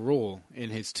set up a rule in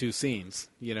his 2 scenes,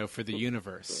 for the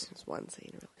universe. There's one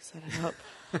scene really set it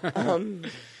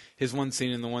up. His one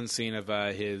scene and the one scene of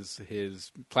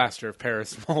his plaster of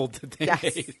Paris mold that they Yes,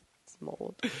 made. it's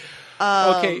mold.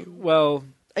 Okay, well,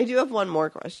 I do have one more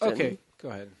question. okay, go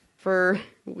ahead. For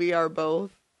We Are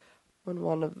Both, when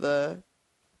one of the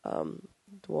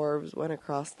dwarves went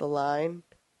across the line,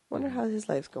 wonder how his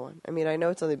life's going. I mean, I know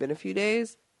it's only been a few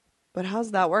days, but how's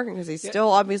that working? Because he's still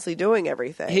obviously doing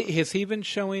everything. Has he been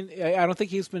showing? I don't think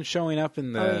he's been showing up in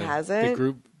He the hasn't?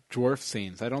 group dwarf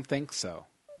scenes. I don't think so.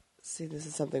 See, this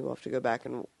is something we'll have to go back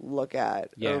and look at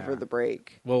Yeah. over the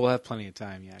break. Well, we'll have plenty of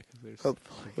time, yeah, because there's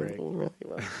Hopefully, a break. we'll really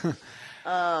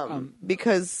will.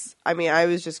 Because, I mean, I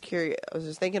was just curious. I was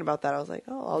just thinking about that. I was like,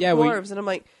 oh, all dwarves. And I'm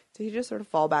like, did he just sort of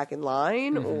fall back in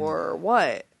line or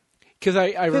what? Because I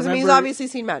Because remember he's obviously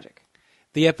seen magic.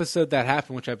 the episode that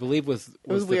happened, which I believe was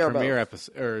the We Are premiere Both.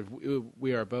 episode, or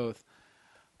We Are Both.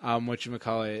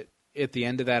 Whatchamacallit, at the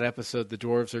end of that episode, the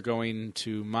dwarves are going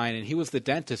to mine, and he was the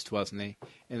dentist, wasn't he?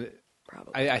 And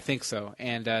Probably. I think so.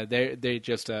 And they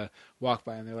just walk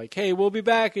by, and they're like, "Hey, we'll be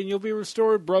back, and you'll be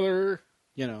restored, brother."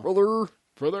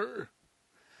 Brother.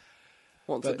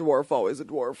 Once a dwarf, always a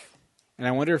dwarf. And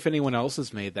I wonder if anyone else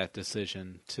has made that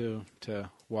decision to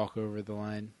walk over the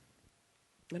line.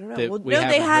 I don't know. That Well, we no,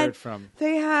 haven't heard from.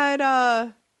 They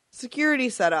had security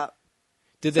set up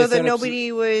Did they so set that up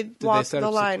nobody would they walk set the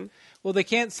up line. Well, they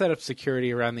can't set up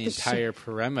security around the entire I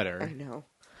perimeter. know.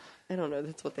 I don't know.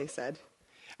 That's what they said.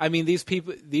 I mean, these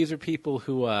are people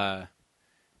who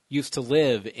used to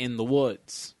live in the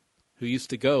woods, who used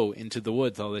to go into the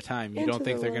woods all the time. You Into don't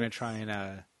think the they're going to woods. try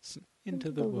and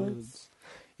into the woods,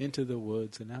 into the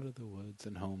woods, and out of the woods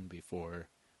and home before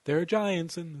there are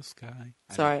giants in the sky.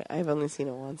 Sorry, I've only seen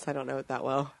it once. I don't know it that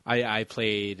well. I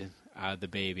played the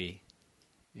baby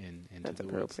in Into That's the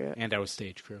Woods, appropriate. and I was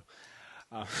stage crew.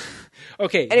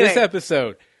 Okay, Anyway. This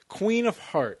episode, Queen of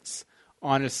Hearts,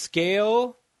 on a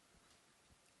scale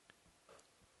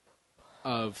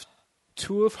of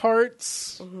 2 of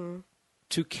Hearts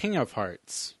to King of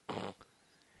Hearts,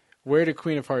 where did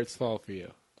Queen of Hearts fall for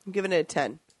you? I'm giving it a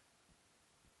 10.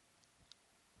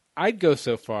 I'd go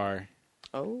so far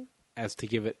Oh, as to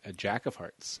give it a Jack of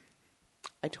Hearts.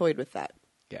 I toyed with that.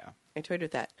 Yeah.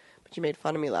 But you made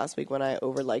fun of me last week when I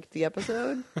overliked the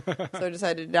episode. So I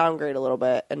decided to downgrade a little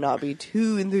bit and not be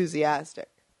too enthusiastic.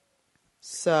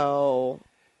 So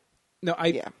No,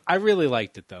 Yeah. I really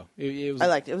liked it, though. It was I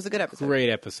liked it. It was a good episode. great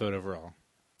episode overall.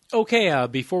 Okay,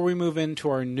 before we move into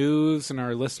our news and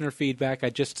our listener feedback,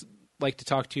 I'd just like to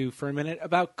talk to you for a minute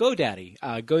about GoDaddy.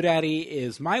 GoDaddy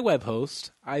is my web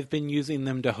host. I've been using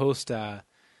them to host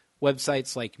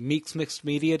websites like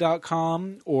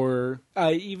meeksmixedmedia.com or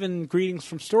even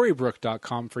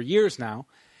greetingsfromstorybrooke.com for years now.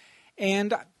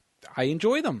 And I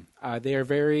enjoy them. They are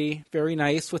very, very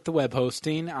nice with the web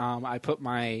hosting. I put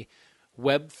my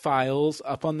web files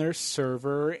up on their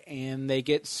server, and they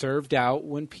get served out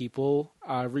when people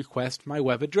request my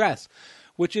web address,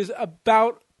 which is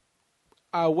about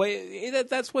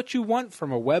that's what you want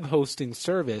from a web hosting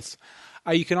service.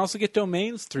 You can also get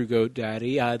domains through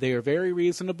GoDaddy. They are very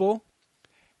reasonable.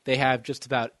 They have just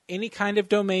about any kind of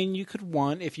domain you could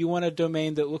want. If you want a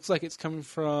domain that looks like it's coming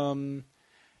from,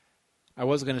 I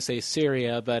was going to say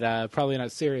Syria, but probably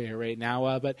not Syria right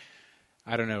now. But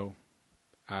I don't know,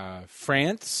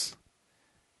 France,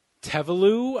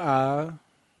 Tuvalu,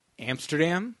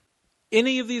 Amsterdam.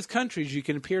 Any of these countries you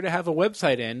can appear to have a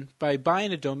website in by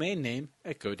buying a domain name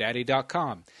at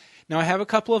GoDaddy.com. Now, I have a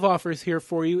couple of offers here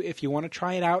for you if you want to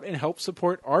try it out and help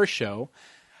support our show.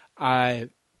 To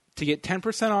get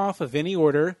 10% off of any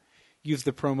order, use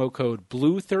the promo code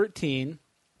BLUE13.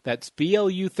 That's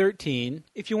BLU13.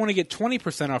 If you want to get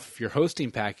 20% off of your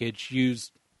hosting package,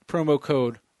 use promo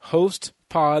code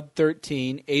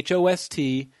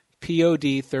HOSTPOD13,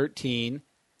 HOSTPOD13.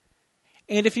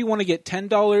 And if you want to get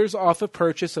 $10 off a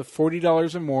purchase of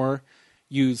 $40 or more,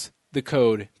 use the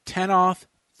code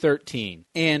 10OFF13.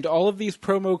 And all of these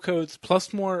promo codes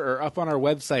plus more are up on our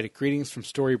website at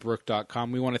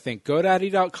greetingsfromstorybrooke.com. We want to thank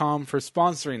GoDaddy.com for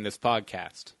sponsoring this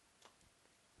podcast.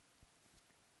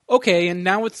 Okay, and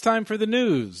now it's time for the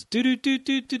news.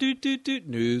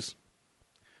 News.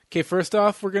 Okay, first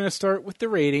off, we're going to start with the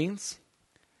ratings.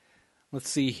 Let's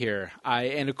see here.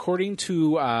 And according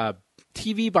to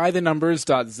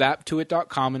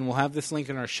tvbythenumbers.zaptoit.com, and we'll have this link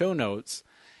in our show notes,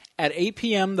 at 8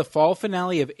 p.m., the fall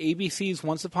finale of ABC's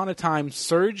Once Upon a Time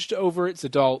surged over its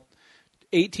adult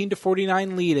 18 to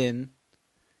 49 lead-in,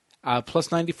 plus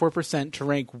 94%, to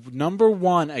rank number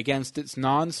one against its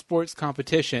non-sports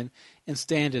competition and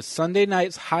stand as Sunday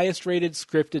night's highest-rated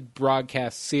scripted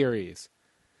broadcast series.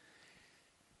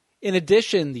 In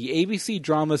addition, the ABC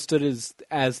drama stood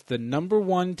as the number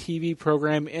one TV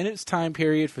program in its time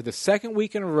period for the second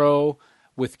week in a row,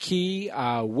 with key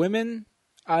women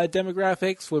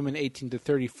demographics, women 18 to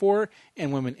 34,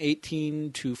 and women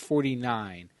 18 to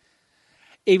 49.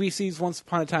 ABC's Once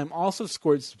Upon a Time also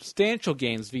scored substantial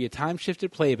gains via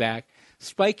time-shifted playback,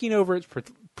 spiking over its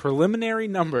preliminary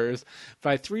numbers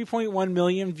by 3.1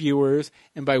 million viewers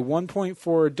and by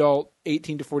 1.4 adult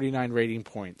 18 to 49 rating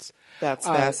points. That's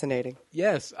fascinating.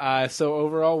 Yes. So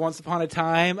overall, Once Upon a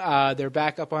Time, they're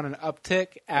back up on an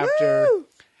uptick after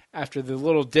the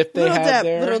little dip they had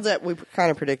there. Little dip. We kind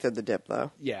of predicted the dip,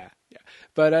 though. Yeah.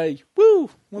 But, woo!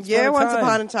 Once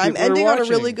Upon a Time. People Ending are on a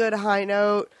watching. really good high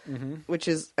note, which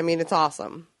is, I mean, it's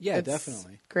awesome. Yeah, it's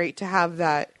definitely. Great to have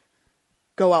that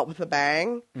go out with a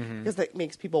bang, because that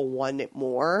makes people want it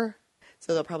more.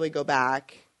 So they'll probably go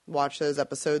back, watch those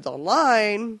episodes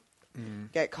online,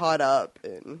 get caught up,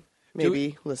 and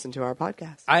maybe listen to our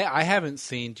podcast. I haven't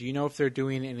seen. Do you know if they're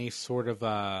doing any sort of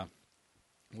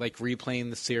like replaying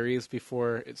the series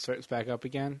before it starts back up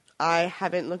again? I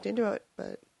haven't looked into it,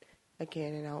 but I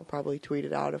can, and I'll probably tweet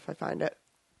it out if I find it.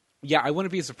 Yeah, I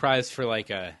wouldn't be surprised for like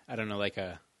a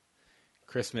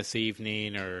Christmas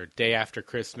evening or day after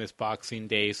Christmas, Boxing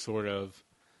Day sort of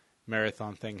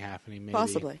marathon thing happening. Maybe.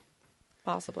 Possibly.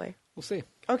 We'll see.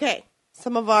 Okay,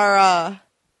 some of our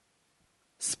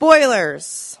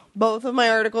spoilers. Both of my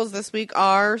articles this week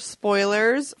are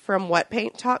spoilers from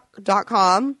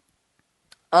wetpainttalk.com.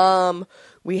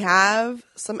 We have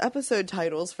some episode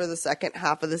titles for the second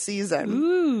half of the season.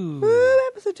 Ooh.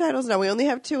 Episode titles. No, we only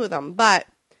have 2 of them, but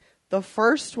the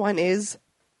first one is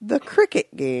The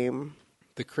Cricket Game.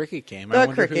 The cricket game. The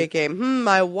cricket game.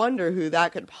 I wonder who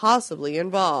that could possibly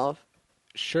involve.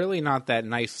 Surely not that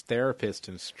nice therapist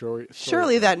in story.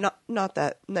 Surely that not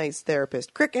that nice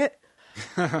therapist cricket.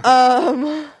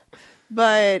 But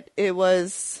it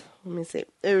was, let me see.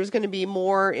 There was going to be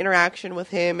more interaction with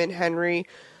him and Henry.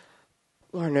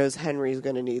 Lord knows Henry's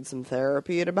going to need some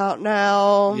therapy at about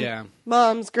now. Yeah.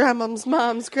 Moms,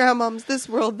 grandmoms, this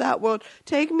world, that world.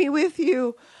 Take me with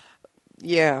you.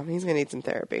 Yeah, he's going to need some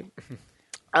therapy.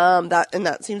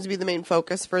 That seems to be the main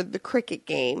focus for the cricket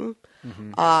game.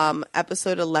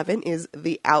 Episode 11 is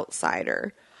The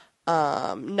Outsider.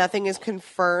 Nothing is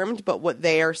confirmed, but what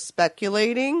they are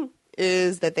speculating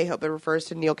is that they hope it refers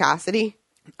to Neil Cassidy.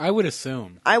 I would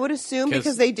assume.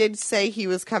 Because they did say he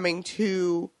was coming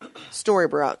to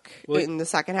Storybrooke in the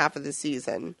second half of the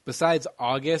season. Besides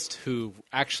August, who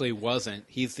actually wasn't,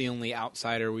 he's the only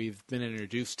outsider we've been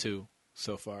introduced to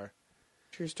so far.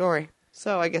 True story.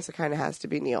 So I guess it kind of has to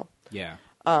be Neil. Yeah.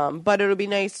 But it'll be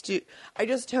nice to... I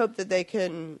just hope that they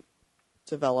can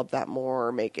develop that more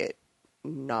or make it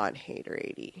not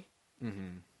hater-80.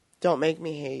 Mm-hmm. Don't make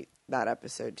me hate that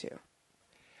episode, too.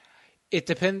 It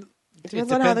depends... It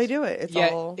depends on how they do it.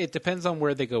 It depends on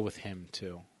where they go with him,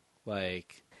 too.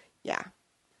 Yeah.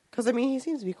 Because, I mean, he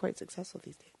seems to be quite successful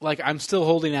these days. I'm still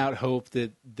holding out hope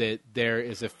that there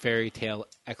is a fairy tale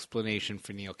explanation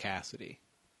for Neil Cassidy.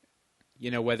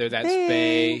 Whether that's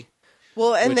Bay...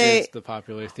 Well, and is the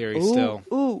popular theory still.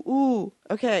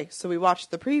 Okay, so we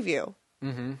watched the preview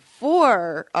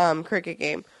for Cricket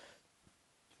Game.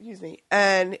 Excuse me.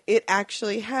 And it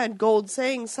actually had Gold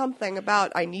saying something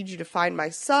about, I need you to find my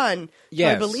son.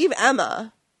 Yes. I believe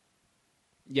Emma.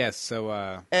 Yes, so...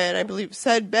 and I believe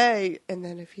said Bay, and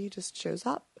then if he just shows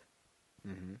up.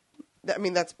 Mm-hmm. I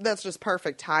mean, that's just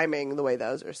perfect timing, the way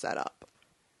those are set up.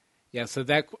 Yeah, so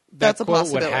that That's quote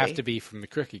a would have to be from the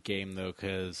Cricket Game, though,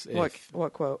 because...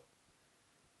 What quote?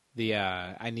 The,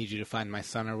 I need you to find my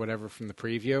son or whatever from the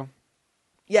preview.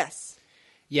 Yes.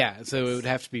 Yeah, so it would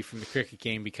have to be from the Cricket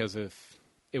Game because if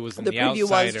it was in the preview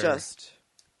outsider, was just...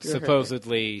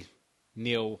 supposedly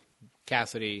Neil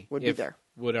Cassidy would be there.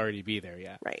 Would already be there,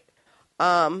 yeah. Right.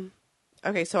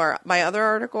 Okay, so my other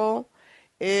article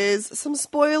is some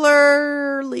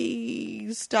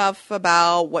spoilerly stuff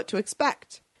about what to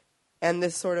expect. And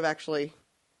this sort of actually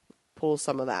pulls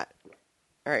some of that.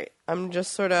 All right,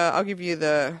 I'll give you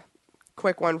the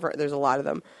quick one. There's a lot of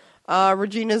them.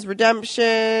 Regina's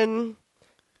redemption.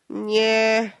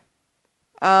 Yeah.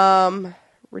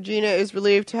 Regina is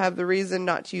relieved to have the reason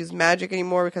not to use magic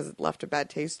anymore because it left a bad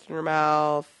taste in her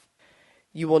mouth.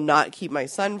 You will not keep my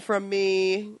son from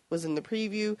me was in the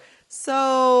preview.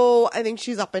 So I think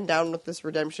she's up and down with this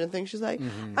redemption thing. She's like,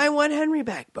 I want Henry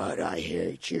back, but I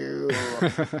hate you.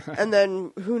 And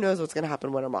then who knows what's going to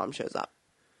happen when her mom shows up.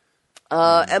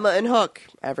 Emma and Hook.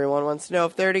 Everyone wants to know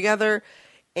if they're together.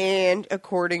 And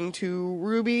according to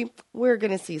Ruby, we're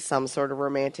going to see some sort of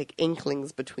romantic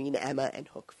inklings between Emma and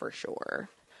Hook for sure.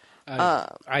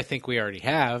 I think we already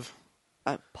have.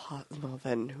 Well,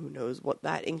 then who knows what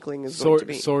that inkling is going to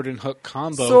be. Sword and Hook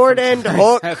combo. Sword and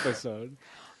Hook. Episode.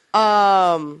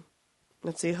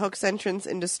 Let's see. Hook's entrance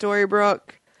into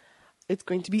Storybrooke. It's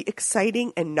going to be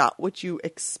exciting and not what you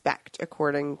expect,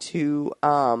 according to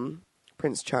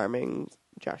Prince Charming,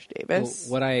 Josh Davis.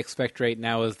 Well, what I expect right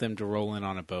now is them to roll in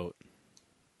on a boat.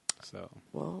 So.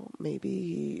 Well, maybe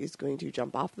he is going to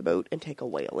jump off the boat and take a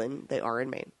whale in. They are in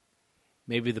Maine.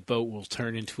 Maybe the boat will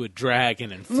turn into a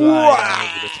dragon and fly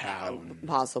over the town.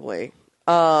 Possibly.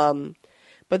 But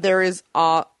there is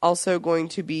also going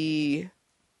to be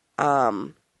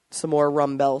some more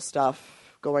Rumbell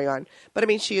stuff going on. But, I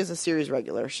mean, she is a series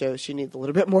regular, so she needs a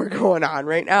little bit more going on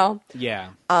right now.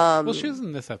 Yeah. Well, she was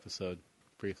in this episode,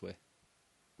 briefly.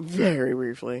 Very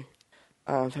briefly.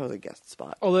 That was a guest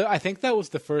spot. Although I think that was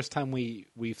the first time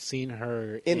we've seen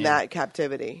her in that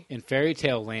captivity. In Fairy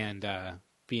Tale Land,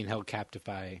 being held captive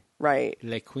by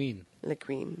Le Queen. Le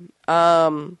Queen.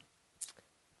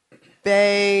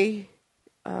 Bay,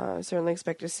 certainly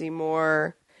expect to see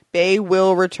more. Bay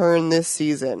will return this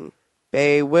season.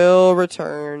 It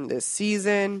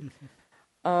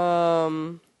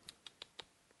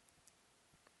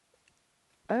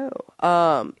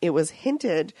was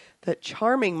hinted that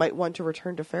Charming might want to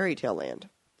return to Fairy Tale Land.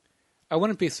 I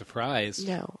wouldn't be surprised.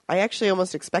 No. I actually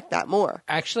almost expect that more.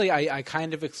 Actually, I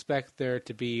kind of expect there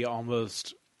to be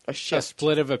almost a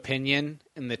split of opinion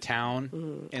in the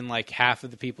town, and like half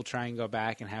of the people try and go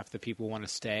back and half the people want to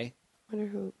stay.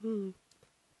 Wonder who...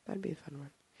 that'd be a fun one.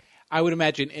 I would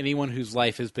imagine anyone whose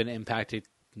life has been impacted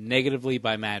negatively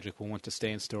by magic will want to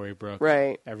stay in Storybrooke.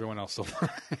 Right. Everyone else will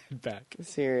want to head back.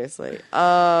 Seriously.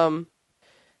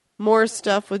 More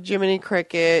stuff with Jiminy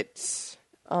Cricket.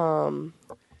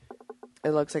 It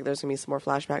looks like there's going to be some more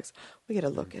flashbacks. We get a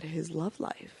look at his love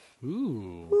life.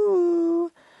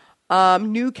 Ooh.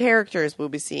 New characters we'll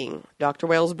be seeing. Dr.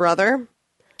 Whale's brother.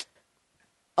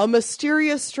 A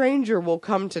mysterious stranger will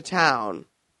come to town.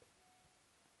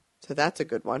 So that's a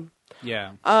good one.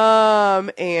 Yeah.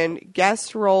 And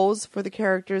guest roles for the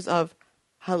characters of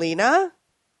Helena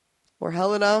or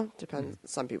Helena, depends.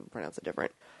 Some people pronounce it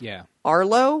different. Yeah.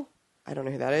 Arlo, I don't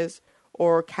know who that is,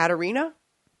 or Katarina.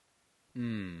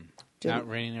 Not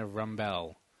Raina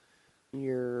Rumbell.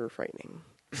 You're frightening.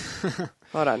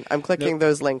 Hold on, I'm clicking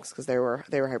those links because they were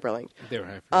hyperlinked. They were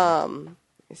hyperlinked. Let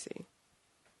me see.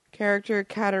 character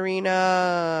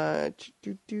Katarina.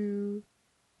 Who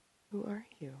are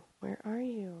you? Where are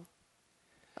you?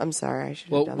 I'm sorry, I should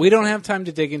have Well, done we this. don't have time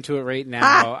to dig into it right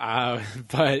now,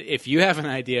 but if you have an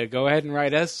idea, go ahead and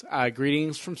write us.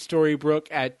 Greetings from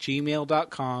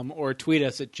Storybrook@gmail.com or tweet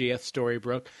us at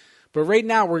GSStorybrook. But right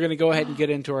now, we're going to go ahead and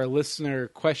get into our listener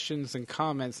questions and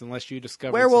comments, unless you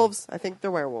discover Werewolves. I think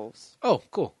they're werewolves. Oh,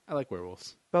 cool. I like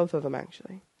werewolves. Both of them,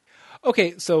 actually.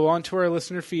 Okay, so on to our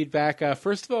listener feedback.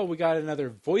 First of all, we got another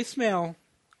voicemail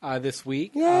this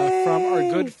week from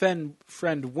our good friend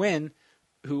Wynn,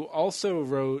 who also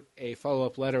wrote a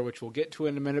follow-up letter, which we'll get to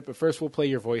in a minute. But first, we'll play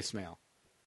your voicemail.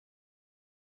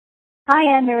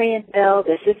 Hi, Anne-Marie and Bill.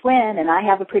 This is Wynn, and I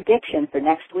have a prediction for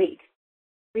next week.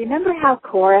 Remember how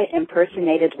Cora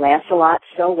impersonated Lancelot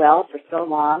so well for so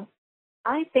long?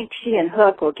 I think she and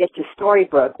Hook will get to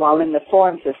Storybrooke while in the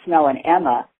forms of Snow and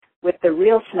Emma, with the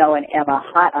real Snow and Emma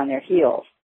hot on their heels.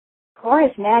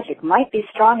 Cora's magic might be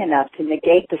strong enough to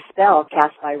negate the spell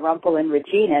cast by Rumple and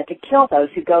Regina to kill those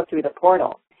who go through the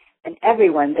portal, and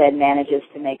everyone then manages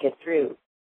to make it through.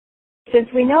 Since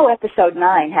we know episode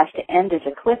 9 has to end as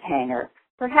a cliffhanger,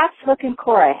 perhaps Hook and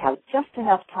Cora have just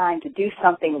enough time to do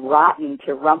something rotten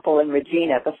to Rumple and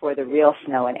Regina before the real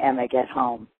Snow and Emma get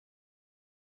home.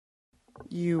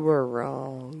 You were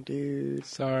wrong, dude.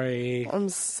 Sorry. I'm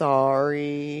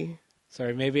sorry.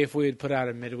 Sorry, maybe if we had put out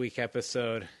a midweek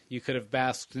episode, you could have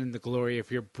basked in the glory of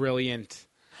your brilliant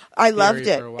I loved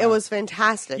theory it. for a It while. was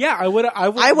fantastic. Yeah, I would. I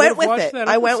went with it.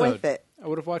 I went with it. I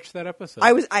would have watched that episode.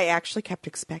 I actually kept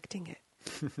expecting it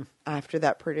after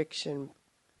that prediction,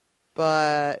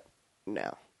 but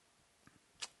no.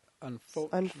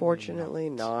 Unfortunately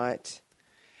not.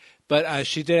 But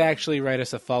she did actually write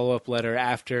us a follow-up letter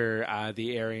after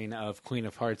the airing of Queen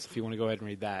of Hearts, if you want to go ahead and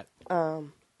read that. I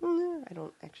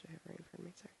don't actually have it right in front of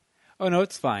me, sorry. Oh, no,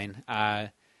 it's fine.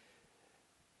 I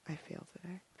failed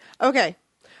today. Okay.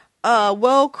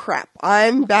 Well, crap.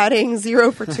 I'm batting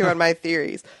 0 for 2 on my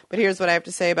theories. But here's what I have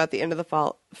to say about the end of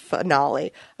the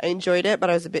finale. I enjoyed it, but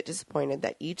I was a bit disappointed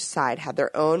that each side had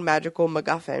their own magical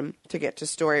MacGuffin to get to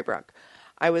Storybrooke.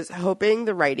 I was hoping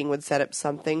the writing would set up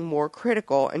something more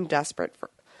critical and desperate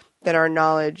than our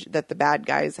knowledge that the bad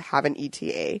guys have an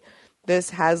ETA.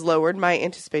 This has lowered my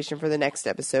anticipation for the next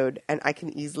episode, and I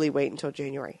can easily wait until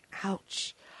January.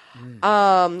 Ouch.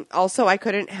 Also, I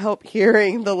couldn't help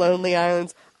hearing the Lonely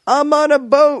Island's "I'm on a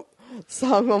boat"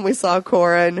 song when we saw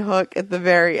Cora and Hook at the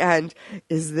very end.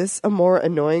 Is this a more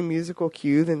annoying musical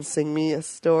cue than Sing Me a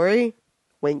Story?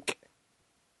 Wink.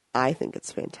 I think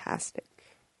it's fantastic.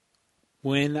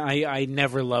 When I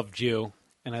never loved you,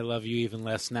 and I love you even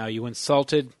less now. You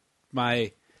insulted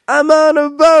my I'm on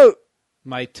a boat.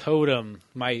 My totem,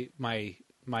 my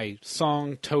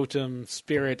song totem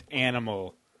spirit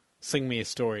animal. Sing Me a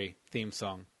Story theme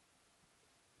song.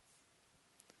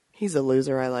 He's a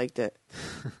loser. I liked it.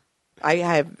 I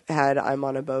have had I'm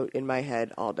on a boat in my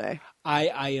head all day.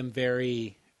 I am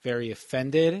very, very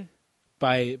offended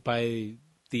by the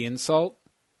insult,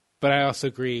 but I also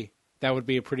agree that would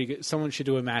be a pretty good... Someone should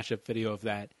do a mashup video of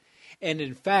that. And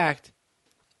in fact,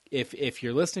 if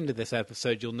you're listening to this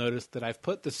episode, you'll notice that I've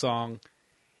put the song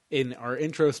in our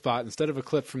intro spot instead of a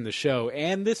clip from the show,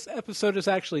 and this episode is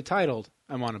actually titled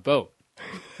I'm on a Boat.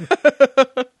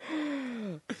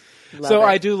 So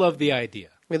I do love the idea.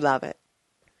 We love it.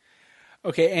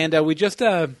 Okay, and we just,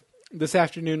 this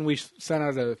afternoon, we sent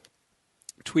out a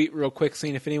tweet real quick,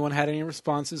 seeing if anyone had any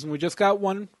responses, and we just got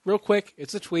one real quick.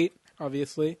 It's a tweet,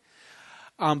 obviously.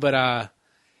 But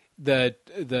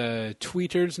the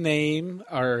tweeter's name,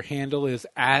 our handle is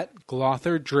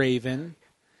 @GlotherDraven.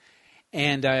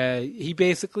 And he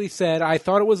basically said, I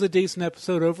thought it was a decent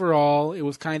episode overall. It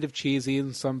was kind of cheesy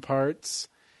in some parts.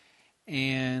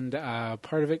 And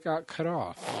part of it got cut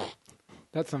off.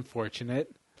 That's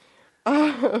unfortunate.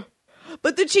 But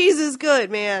the cheese is good,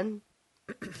 man.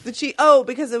 The cheese. Oh,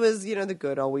 because it was, the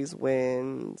good always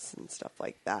wins and stuff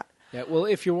like that. Yeah, well,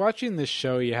 if you're watching this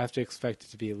show, you have to expect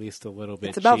it to be at least a little bit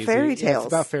It's about cheesy. fairy Yeah, tales.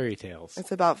 it's about fairy tales.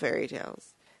 It's about fairy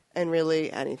tales. And really,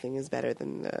 anything is better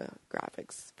than the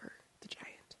graphics for the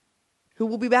giant, who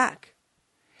will be back.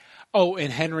 Oh,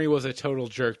 and Henry was a total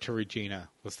jerk to Regina,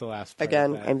 was the last part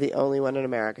Again, of that. I'm the only one in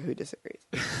America who disagrees.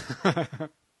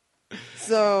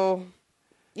 So,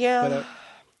 yeah,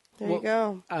 But, you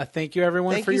go. Thank you,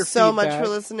 everyone, Thank for you your so feedback. much for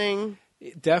listening.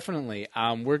 Definitely.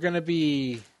 We're going to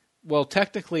be... Well,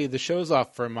 technically, the show's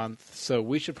off for a month, so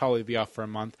we should probably be off for a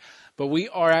month. But we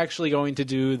are actually going to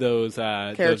do those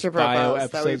Character those bio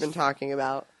profiles that we've been episodes talking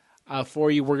about.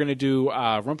 for you. We're going to do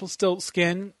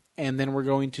Rumpelstiltskin, and then we're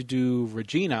going to do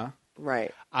Regina.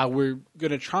 Right. We're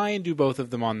going to try and do both of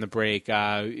them on the break.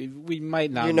 We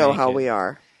might not. You know make how it. we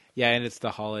are. Yeah, and it's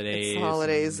the holidays. It's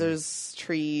holidays. There's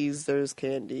trees. There's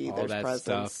candy. All There's that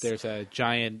presents. stuff. There's a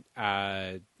giant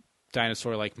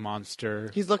dinosaur-like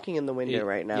monster. He's looking in the window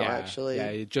right now, actually.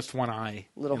 Yeah, just one eye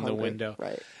Little in hungry. the window.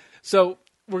 Right. So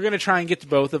we're going to try and get to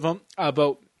both of them.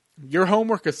 But your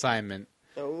homework assignment,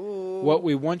 what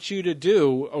we want you to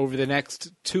do over the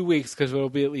next 2 weeks, because it'll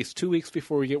be at least 2 weeks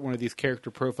before we get one of these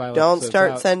character profile Don't episodes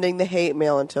start out. sending the hate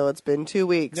mail until it's been 2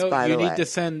 weeks, No, by you the way. need to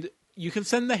send... You can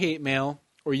send the hate mail,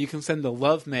 or you can send the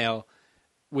love mail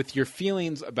with your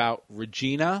feelings about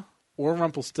Regina or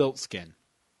Rumpelstiltskin.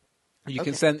 You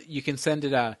can send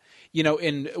it,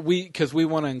 because we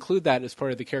want to include that as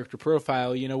part of the character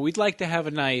profile. We'd like to have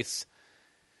a nice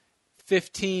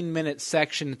 15-minute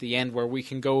section at the end where we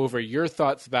can go over your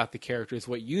thoughts about the characters,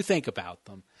 what you think about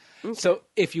them. Okay. So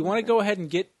if you want to go ahead and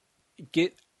get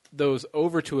those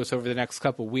over to us over the next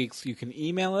couple weeks, you can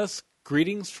email us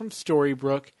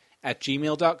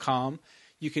greetingsfromstorybrook@gmail.com.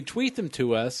 You can tweet them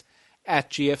to us at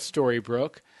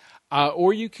GFStorybrook,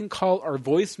 or you can call our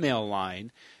voicemail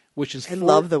line, which is... I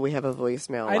love that we have a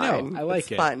voicemail line. I know. I like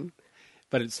it's it. fun.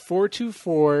 But it's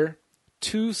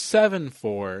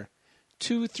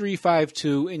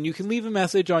 424-274-2352, and you can leave a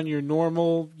message on your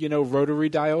normal, rotary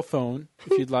dial phone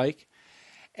if you'd like.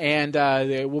 And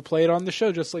we'll play it on the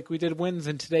show just like we did Wins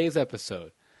in today's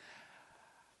episode.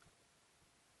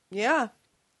 Yeah.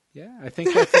 Yeah, I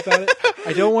think that's about it.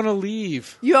 I don't want to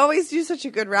leave. You always do such a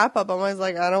good wrap-up. I'm always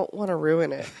like, I don't want to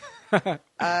ruin it. I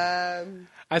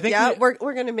think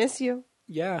we're going to miss you.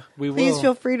 Yeah, we will. Please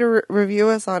feel free to review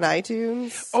us on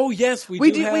iTunes. Oh, yes, we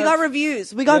do. We got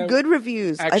reviews. We got good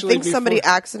reviews. Actually, I think somebody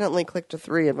accidentally clicked a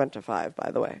 3 and went to 5,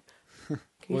 by the way.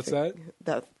 What's that?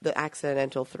 The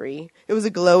accidental 3. It was a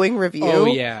glowing review. Oh,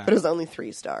 yeah. But it was only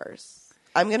 3 stars.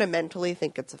 I'm going to mentally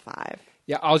think it's a 5.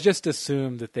 Yeah, I'll just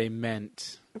assume that they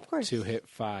meant of course. to hit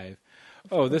 5.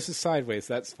 Oh, this is sideways.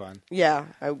 That's fun. Yeah,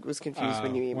 I was confused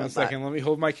when you emailed 1 second. Let me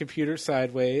hold my computer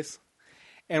sideways.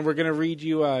 And we're going to read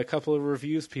you a couple of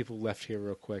reviews people left here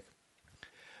real quick.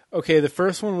 Okay, the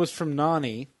first one was from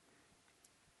Nani.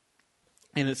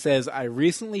 And it says, I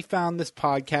recently found this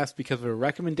podcast because of a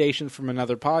recommendation from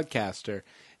another podcaster,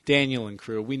 Daniel and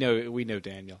crew. We know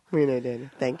Daniel. We know Daniel.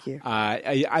 Thank you.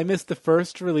 I missed the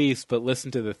first release, but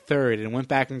listened to the third and went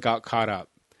back and got caught up.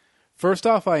 First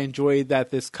off, I enjoyed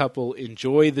that this couple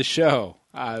enjoy the show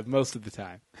most of the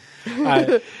time.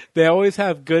 They always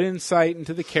have good insight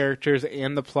into the characters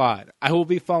and the plot. I will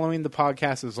be following the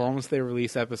podcast as long as they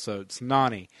release episodes.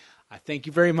 Nani. Thank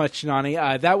you very much, Nani.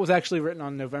 That was actually written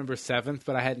on November 7th,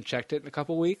 but I hadn't checked it in a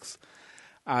couple weeks.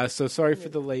 So sorry for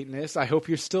the lateness. I hope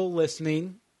you're still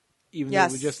listening, even though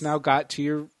we just now got to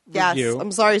your review.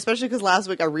 I'm sorry, especially because last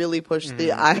week I really pushed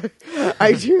the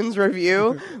iTunes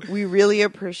review. We really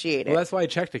appreciate it. Well, that's why I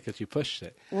checked it, because you pushed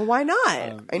it. Well, why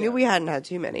not? I knew we hadn't had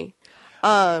too many.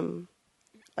 I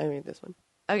read this one.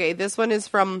 Okay, this one is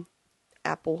from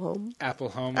Apple Home. Apple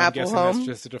Home. Apple I'm guessing Home. that's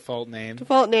just a default name.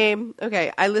 Default name.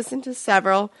 Okay, I listened to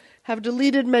several, have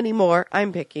deleted many more.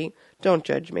 I'm picky. Don't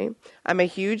judge me. I'm a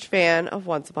huge fan of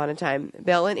Once Upon a Time.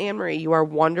 Belle and Anne-Marie, you are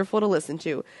wonderful to listen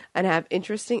to and have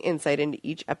interesting insight into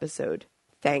each episode.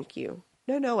 Thank you.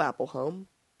 No, Apple Home.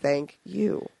 Thank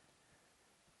you.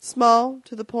 Small,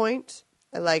 to the point.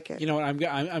 I like it. You know what? I'm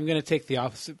going to take the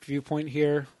opposite viewpoint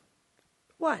here.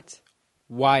 What?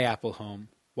 Why Apple Home?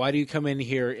 Why do you come in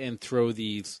here and throw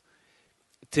these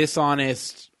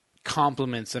dishonest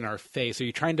compliments in our face? Are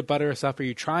you trying to butter us up? Are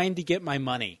you trying to get my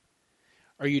money?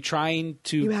 Are you trying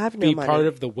to be part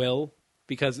of the will?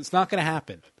 Because it's not going to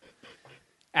happen.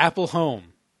 Apple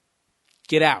Home,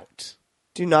 get out.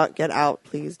 Do not get out.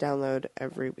 Please download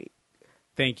every week.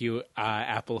 Thank you,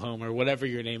 Apple Home, or whatever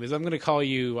your name is. I'm going to call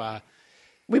you...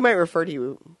 we might refer to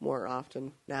you more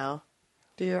often now.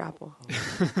 Dear Apple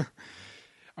Home.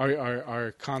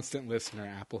 Our constant listener,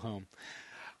 Apple Home.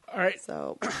 All right.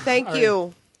 So, thank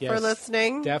you for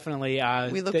listening. Definitely.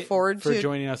 We look forward for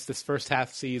joining us this first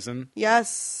half season.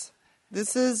 Yes.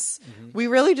 This is, we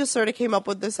really just sort of came up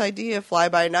with this idea, fly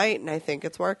by night, and I think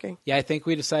it's working. Yeah, I think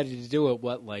we decided to do it,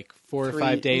 4 or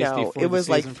 5 days before it was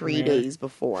the season 3 premiered? days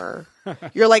before.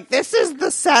 You're like, this is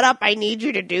the setup I need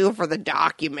you to do for the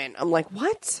document. I'm like,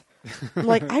 what? I'm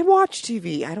like, I watch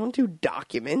TV. I don't do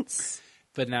documents.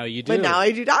 But now you do. But now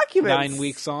I do documents. 9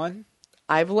 weeks on.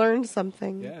 I've learned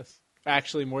something. Yes.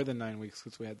 Actually, more than 9 weeks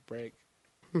because we had the break.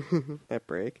 That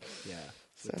break. Yeah.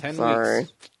 So 10 sorry.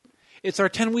 weeks. It's our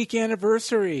 10-week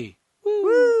anniversary.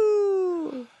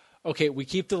 Woo! Okay, we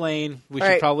keep delaying. We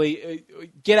should probably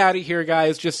get out of here,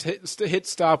 guys. Just hit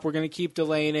stop. We're going to keep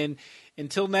delaying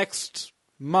until next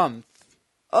month.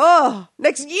 Oh,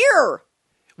 next year.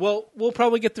 Well, we'll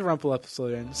probably get the Rumpel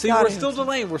episode in. See, God, we're still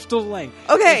delaying.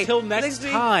 Okay, Until next next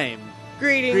week. time.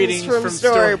 Greetings from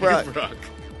Storybrooke.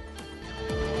 Storybrooke.